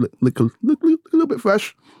 you know, look a little bit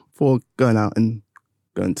fresh before going out and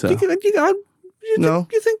going to... You think?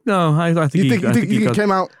 No, I think he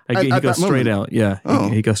came out he got straight out. Yeah,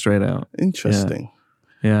 he got straight out. Interesting.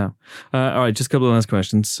 Yeah. All right, just a couple of last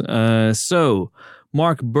questions. So,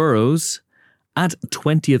 Mark Burrows at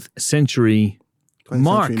 20th century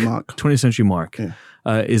Mark. 20th century Mark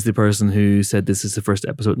is the person who said this is the first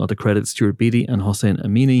episode not to credit Stuart Beattie and Hossein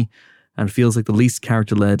Amini, and feels like the least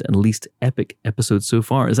character-led and least epic episode so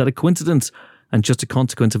far. Is that a coincidence and just a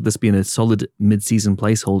consequence of this being a solid mid-season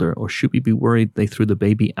placeholder, or should we be worried they threw the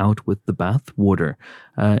baby out with the bathwater?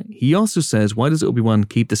 He also says, why does Obi-Wan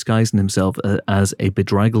keep disguising himself as a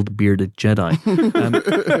bedraggled bearded Jedi?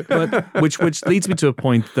 But which leads me to a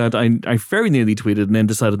point that I very nearly tweeted and then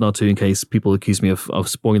decided not to in case people accuse me of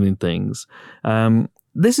spoiling things.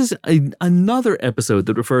 This is another episode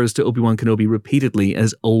that refers to Obi-Wan Kenobi repeatedly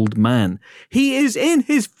as old man. He is in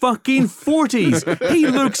his fucking 40s. He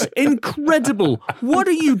looks incredible. What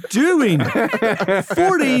are you doing?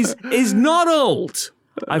 40s is not old.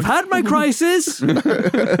 I've had my crisis.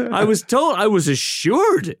 I was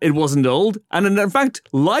assured it wasn't old. And in fact,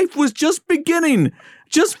 life was just beginning.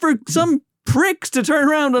 Just for some pricks to turn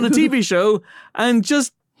around on a TV show and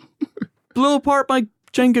just blow apart my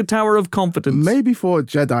Jenga tower of confidence. Maybe for a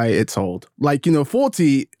Jedi, it's old. Like, you know,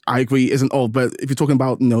 40, I agree, isn't old. But if you're talking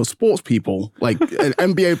about, you know, sports people, like an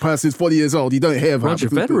NBA person is 40 years old, you don't hear about Roger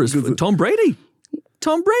Federer's Tom Brady.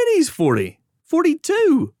 Tom Brady's 40,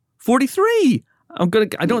 42, 43.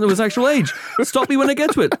 I don't know his actual age. Stop me when I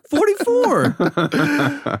get to it. 44.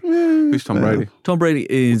 Who's Tom Brady? Tom Brady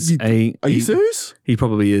is Are you serious? He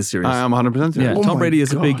probably is serious. I am 100% serious. Yeah, Oh Tom my Brady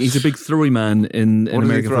is he's a big throwy man in does he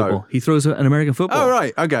American throw? football. He throws an American football. Oh,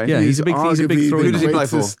 right. Okay. Yeah, he's a big arguably throwing the Who does he play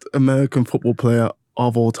for? greatest American football player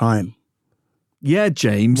of all time. Yeah,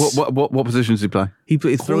 James. What position does he play? He's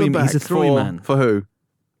a throwing man. For who?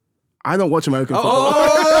 I don't watch American football.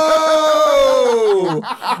 Oh!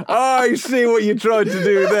 I see what you tried to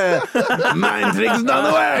do there. Mind tricks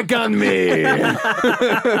don't work on me.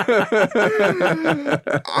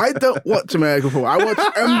 I don't watch American football. I watch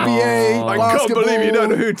NBA, I basketball. can't believe you don't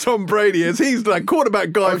know who Tom Brady is. He's the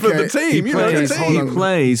quarterback guy for the team. He You know the plays, team. he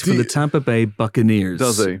plays for the Tampa Bay Buccaneers.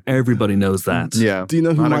 Does he? Everybody knows that. Yeah. Do you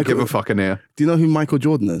know who I don't Michael- give a fucking ear. Do you know who Michael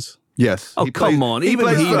Jordan is? Yes. Oh, come on. Even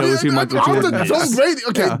he knows who Michael Jordan is. Tom Brady.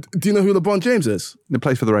 Okay. Yeah. Do you know who LeBron James is? He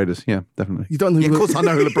plays for the Raiders. Yeah, definitely. You don't know who Of course I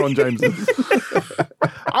know who LeBron James is.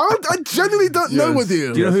 I genuinely don't know with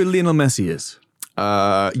you. Do you know who Lionel Messi is?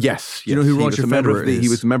 Yes. You know who He was Roger a member Federer of the- is? He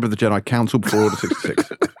was a member of the Jedi Council before Order 66.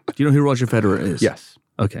 Do you know who Roger Federer is? Yes.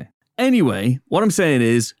 Okay. Anyway, what I'm saying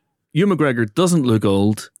is, Ewan McGregor doesn't look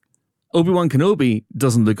old. Obi-Wan Kenobi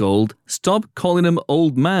doesn't look old. Stop calling him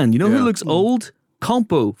old man. You know who Yeah. looks old?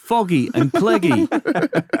 Compo, Foggy, and Cleggy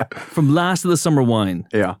from Last of the Summer Wine.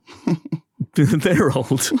 Yeah. They're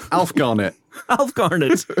old. Alf Garnett. Alf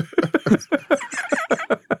Garnett.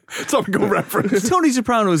 Topical reference. Tony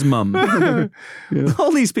Soprano's mum.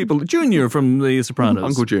 All these people. Junior from The Sopranos.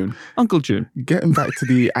 Uncle June. Uncle June. Getting back to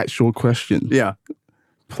the actual question. Yeah.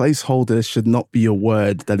 Placeholder should not be a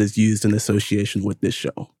word that is used in association with this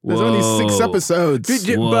show. There's only 6 Whoa. episodes.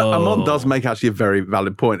 But Amon does make actually a very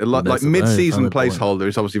valid point. Like That's a very mid-season valid placeholder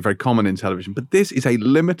is obviously very common in television, but this is a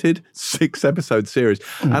limited 6-episode series.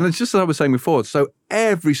 And it's just as I was saying before, so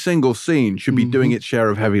every single scene should be doing its share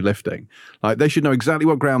of heavy lifting. Like they should know exactly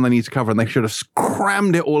what ground they need to cover, and they should have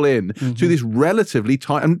crammed it all in to this relatively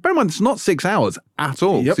tight. And bear in mind, it's not 6 hours at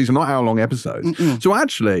all. Yep. These are not hour-long episodes. So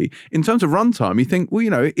actually, in terms of runtime, you think, well, you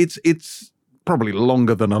know, it's probably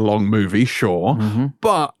longer than a long movie, sure,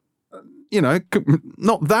 but you know,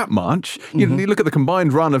 not that much. You look at the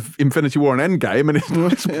combined run of Infinity War and Endgame, and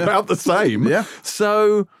it's about the same. Yeah.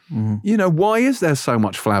 So, you know, why is there so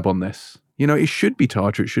much flab on this? You know, it should be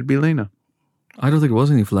tighter. It should be leaner. I don't think it was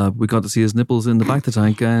any flab. We got to see his nipples in the back of the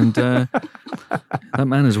tank, and that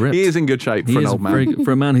man is ripped. He is in good shape for an old man.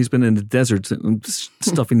 For a man who's been in the desert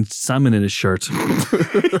stuffing salmon in his shirt.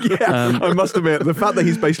 I must admit, the fact that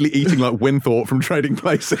he's basically eating like Winthorpe from Trading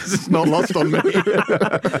Places is not lost on me.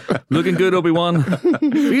 Looking good, Obi-Wan.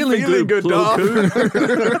 Feeling good, Darth.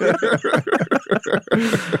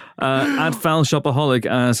 At Foul Shopaholic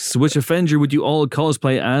asks, which Avenger would you all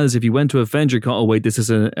cosplay as if you went to Avenger Con? Oh wait, this is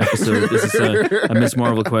an episode. This is a Miss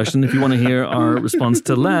Marvel question. If you want to hear our response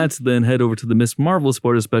to that, then head over to the Miss Marvel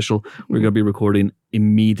Spoiler Special. We're going to be recording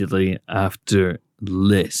immediately after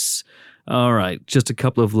this. All right, just a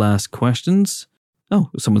couple of last questions. Oh,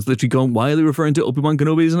 someone's literally gone wildly referring to Obi-Wan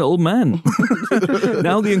Kenobi as an old man.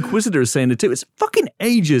 Now the Inquisitor is saying it too. It's fucking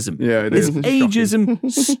ageism. Yeah, it it's is. It's ageism.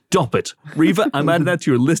 Stop it. Reva, I'm adding that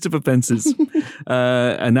to your list of offences.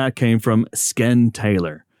 And that came from Sken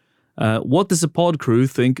Taylor. What does the pod crew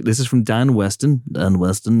think? This is from Dan Weston. Dan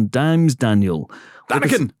Weston. Dimes Daniel.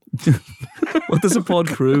 Anakin. What does the pod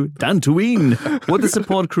crew... Dantooine. What does the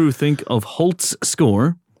pod crew think of Holt's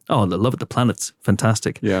score? Oh, I love it. The planets.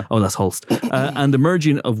 Fantastic. Yeah. Oh, that's Holst. And the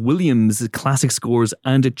merging of Williams' classic scores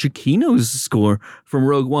and Cicchino's score from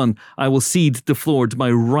Rogue One. I will cede the floor to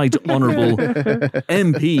my right honourable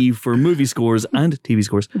MP for movie scores and TV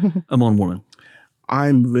scores, Amon Warmann.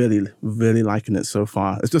 I'm really, really liking it so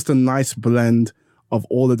far. It's just a nice blend of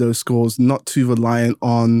all of those scores, not too reliant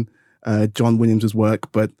on John Williams'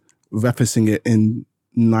 work, but referencing it in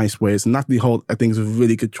nice ways. And Natalie Holt, I think, is a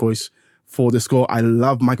really good choice for the score. I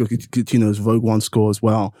love Michael Giacchino's Rogue One score as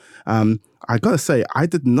well. I gotta say, I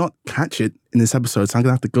did not catch it in this episode, so I'm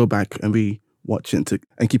gonna have to go back and re-watch it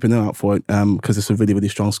and keep an eye out for it because it's a really, really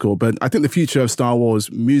strong score. But I think the future of Star Wars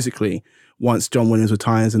musically, once John Williams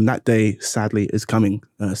retires, and that day sadly is coming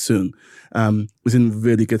soon, was in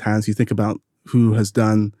really good hands. You think about who has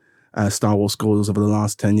done Star Wars scores over the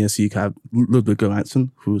last 10 years. So you have Ludwig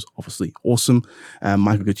Göransson, who's obviously awesome,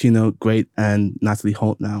 Michael Giacchino, great, and Natalie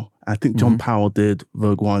Holt now. I think John Powell did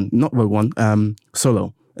Solo,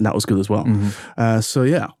 and that was good as well. So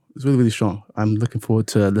yeah, it's really, really strong. I'm looking forward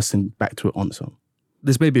to listening back to it on its own.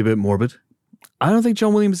 This may be a bit morbid. I don't think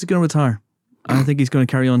John Williams is going to retire. I don't think he's going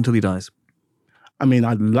to carry on until he dies. I mean,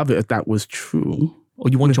 I'd love it if that was true. Oh,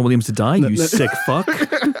 you want John Williams to die, you sick fuck?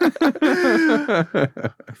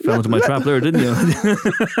 Fell into my trap there, didn't you?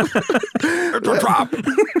 It's a trap.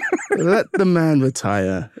 Let the man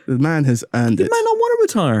retire. The man has earned He it. might not want to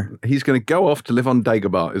retire. He's going to go off to live on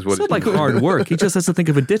Dagobah, is what It's not like hard work. He just has to think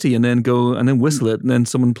of a ditty and then go and then whistle it and then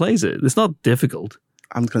someone plays it. It's not difficult.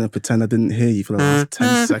 I'm going to pretend I didn't hear you for the last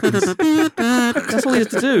 10 seconds. That's all he has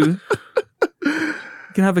to do. You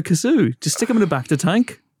can have a kazoo. Just stick him in the back of the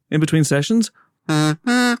tank in between sessions. Let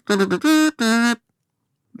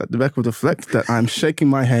the record reflect that I'm shaking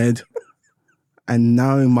my head and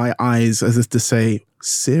narrowing my eyes as if to say,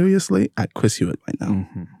 seriously, at Chris Hewitt right now.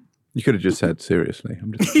 Mm-hmm. You could have just said, seriously.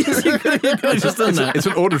 I'm just... You could have just done that. It's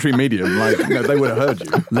an auditory medium. Like, they would have heard you.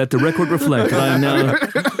 Let the record reflect that I am now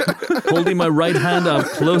holding my right hand up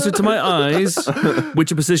closer to my eyes,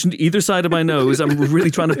 which are positioned either side of my nose. I'm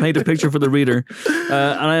really trying to paint a picture for the reader.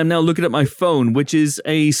 And I am now looking at my phone, which is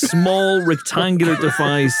a small rectangular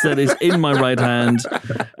device that is in my right hand.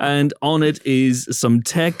 And on it is some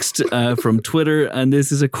text from Twitter. And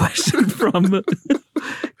this is a question from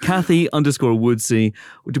Kathy_Woodsey.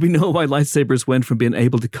 Do we know why lightsabers went from being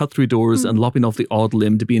able to cut through doors and lopping off the odd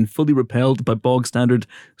limb to being fully repelled by bog standard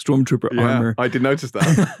stormtrooper armor? I did notice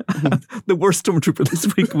that. The worst stormtrooper this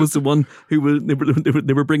week was the one who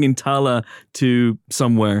they were bringing Tala to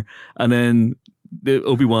somewhere, and then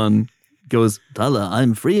Obi-Wan goes, Tala,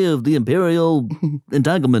 I'm free of the Imperial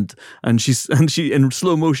entanglement. And she in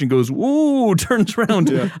slow motion goes, ooh, turns around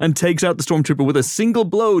and takes out the stormtrooper with a single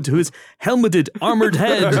blow to his helmeted, armored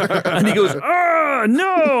head. And he goes,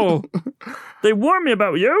 no, they warned me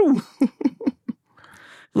about you.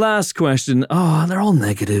 Last question. Oh, they're all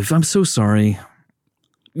negative. I'm so sorry.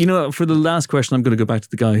 You know, for the last question, I'm going to go back to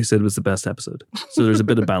the guy who said it was the best episode. So there's a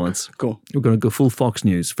bit of balance. Cool. We're going to go full Fox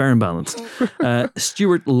News, fair and balanced.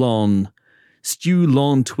 Stu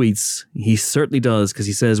Lawn tweets, he certainly does, because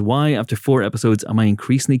he says, why after 4 episodes am I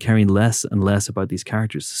increasingly caring less and less about these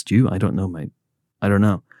characters? Stu, I don't know, mate. I don't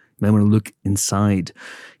know. You might want to look inside.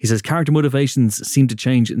 He says, character motivations seem to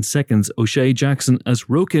change in seconds. O'Shea Jackson as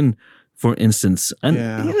Roken, for instance. And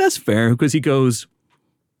yeah, that's fair, because he goes,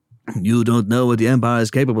 you don't know what the Empire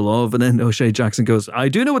is capable of. And then O'Shea Jackson goes, I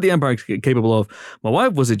do know what the Empire is capable of. My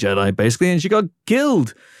wife was a Jedi, basically, and she got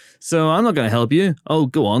killed. So I'm not going to help you. Oh,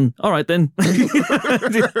 go on. All right, then. You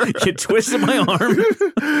twisted my arm.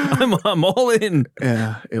 I'm all in.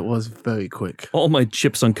 Yeah, it was very quick. All my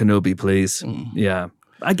chips on Kenobi, please. Yeah.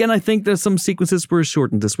 Again, I think there's some sequences were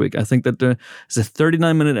shortened this week. I think that there's a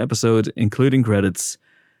 39-minute episode, including credits.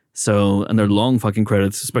 So, and they're long fucking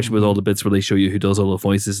credits, especially with all the bits where they show you who does all the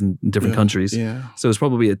voices in different countries. Yeah. So it's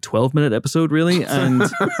probably a 12-minute episode, really. And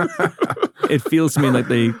it feels to me like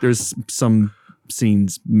there's some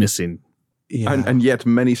scenes missing. Yeah. And yet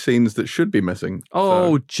many scenes that should be missing.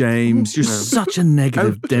 Oh, so. James, you're such a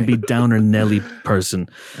negative Debbie Downer Nelly person.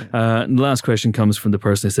 And the last question comes from the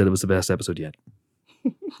person who said it was the best episode yet.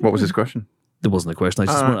 What was his question? There wasn't a question.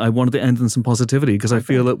 I wanted to end on some positivity because I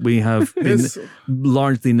feel that we have been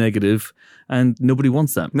largely negative and nobody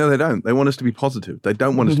wants that. No, they don't. They want us to be positive. They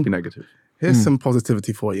don't want us to be negative. Here's some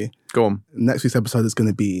positivity for you. Go on. Next week's episode is going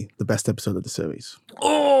to be the best episode of the series.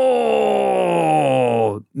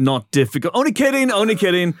 Oh, not difficult. Only kidding.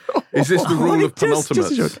 Is this the rule of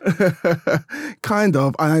penultimate? Kind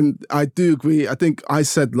of. And I do agree. I think I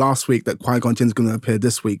said last week that Qui-Gon Jinn's going to appear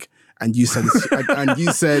this week. And you said, he's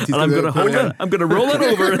I'm going to hold it. I'm going to roll it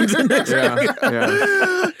over into next week.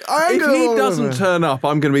 If he doesn't turn up,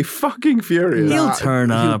 I'm going to be fucking furious. He'll turn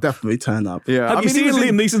up. He'll definitely turn up. Yeah. Have you seen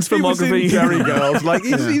Liam Neeson's filmography? Jerry Girls. Like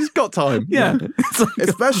he's got time. Yeah.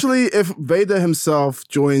 Especially if Vader himself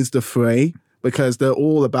joins the fray, because they're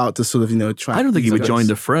all about to sort of, track. I don't think he would join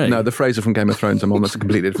the fray. No, the Fraser from Game of Thrones. I'm on. That's a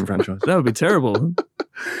completely different franchise. That would be terrible.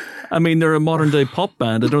 I mean, they're a modern-day pop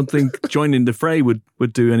band. I don't think joining the fray would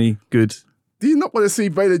do any good. Do you not want to see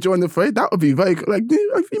Vader join the fray? That would be very good. Like,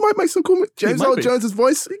 he might make some cool... James Earl Jones'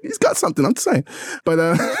 voice, he's got something, I'm just saying. But...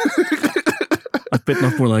 I've bitten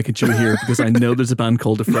off more than I can chew here because I know there's a band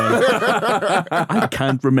called The Fray. I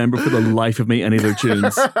can't remember for the life of me any of their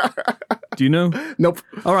tunes. Do you know? Nope.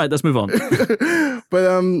 All right, let's move on.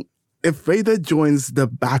 But if Vader joins the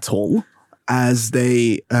battle... as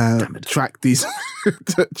they track these,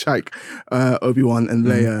 track Obi-Wan and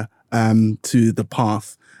Leia to the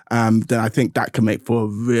path, then I think that can make for a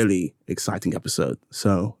really exciting episode.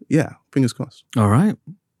 So, yeah, fingers crossed. All right.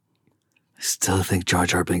 I still think Jar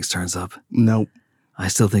Jar Binks turns up. No. I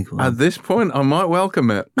still think... At this point, I might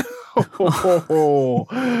welcome it. I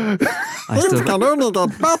still can only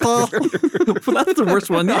get better. Well, that's the worst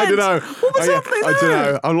one yet. I don't know. What was happening I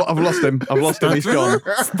don't know. I've lost him. He's gone.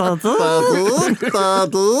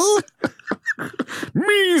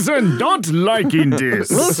 Me's are not liking this.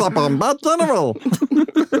 General.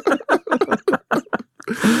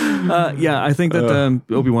 Yeah, I think that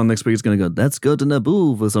Obi-Wan next week is going to go, let's go to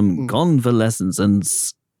Naboo for some convalescence and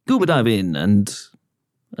scuba diving, and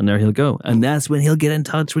there he'll go. And that's when he'll get in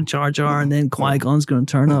touch with Jar Jar, and then Qui-Gon's going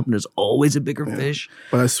to turn up, and there's always a bigger fish.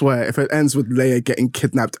 But I swear, if it ends with Leia getting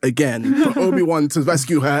kidnapped again, for Obi-Wan to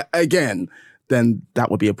rescue her again, then that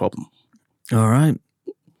would be a problem. All right.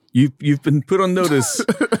 You've been put on notice,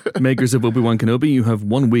 makers of Obi-Wan Kenobi. You have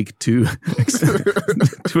 1 week to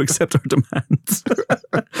accept our demands.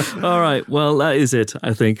 All right. Well, that is it,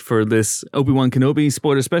 I think, for this Obi-Wan Kenobi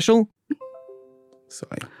spoiler special.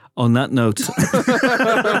 Sorry. On that note.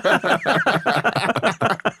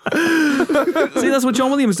 See, that's what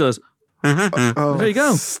John Williams does. There you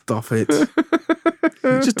go. Stop it.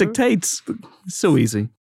 He just dictates. It's so easy.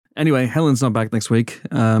 Anyway, Helen's not back next week,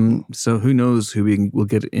 so who knows who we'll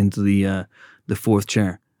get into the fourth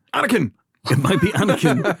chair. Anakin! It might be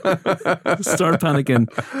Anakin. Start panicking.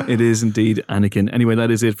 It is indeed Anakin. Anyway,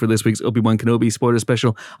 that is it for this week's Obi-Wan Kenobi spoiler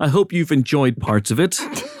special. I hope you've enjoyed parts of it.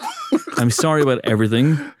 I'm sorry about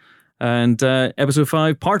everything. And episode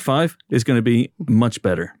 5, part 5, is going to be much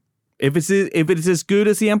better. If it is as good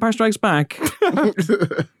as The Empire Strikes Back,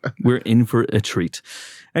 we're in for a treat.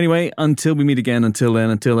 Anyway, until we meet again, until then,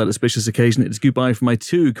 until that auspicious occasion, it is goodbye from my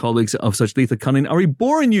two colleagues of such lethal cunning. Are we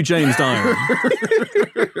boring you, James Dyer?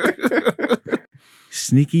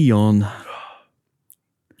 Sneaky yawn.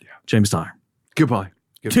 James Dyer. Goodbye.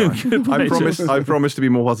 Goodbye, I promise to be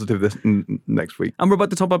more positive next week. And we're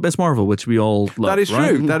about to talk about Miss Marvel, which we all love. That is right?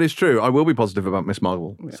 true. That is true. I will be positive about Miss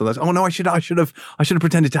Marvel. Yeah. So that's. Oh no, I should have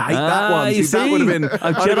pretended to hate that one. You see, that would have been.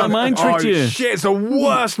 I've Jedi mind tricked you. Shit! It's the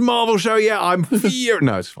worst Marvel show yet. I'm fearing.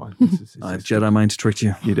 No, it's fine. I've Jedi mind tricked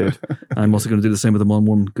you. You did. I'm also going to do the same with Amon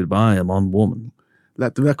Warmann. Goodbye, Amon Warmann.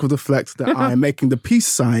 Let the record reflect that I am making the peace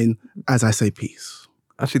sign as I say peace.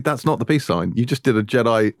 Actually, that's not the peace sign. You just did a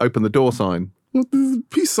Jedi open the door sign. Well, the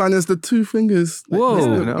peace sign is the two fingers.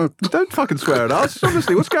 Whoa. No, don't fucking swear at us.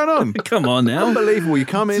 Honestly, what's going on? Come on now. Unbelievable. You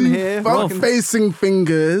come in here. Front-facing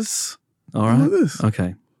fingers. All right. Like this.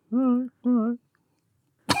 Okay. All right.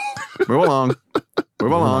 Move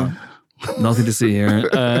along. Nothing to see here.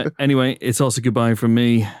 Anyway, it's also goodbye from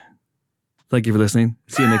me. Thank you for listening.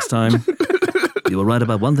 See you next time. You were right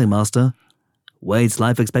about one thing, Master. Wade's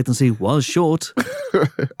life expectancy was short.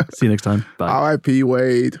 See you next time. Bye. R.I.P.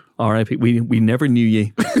 Wade. R.I.P. We never knew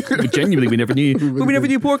ye. Genuinely, we never knew you. But we never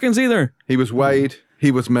knew Porkins either. He was weighed, he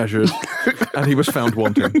was measured, and he was found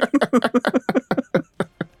wanting.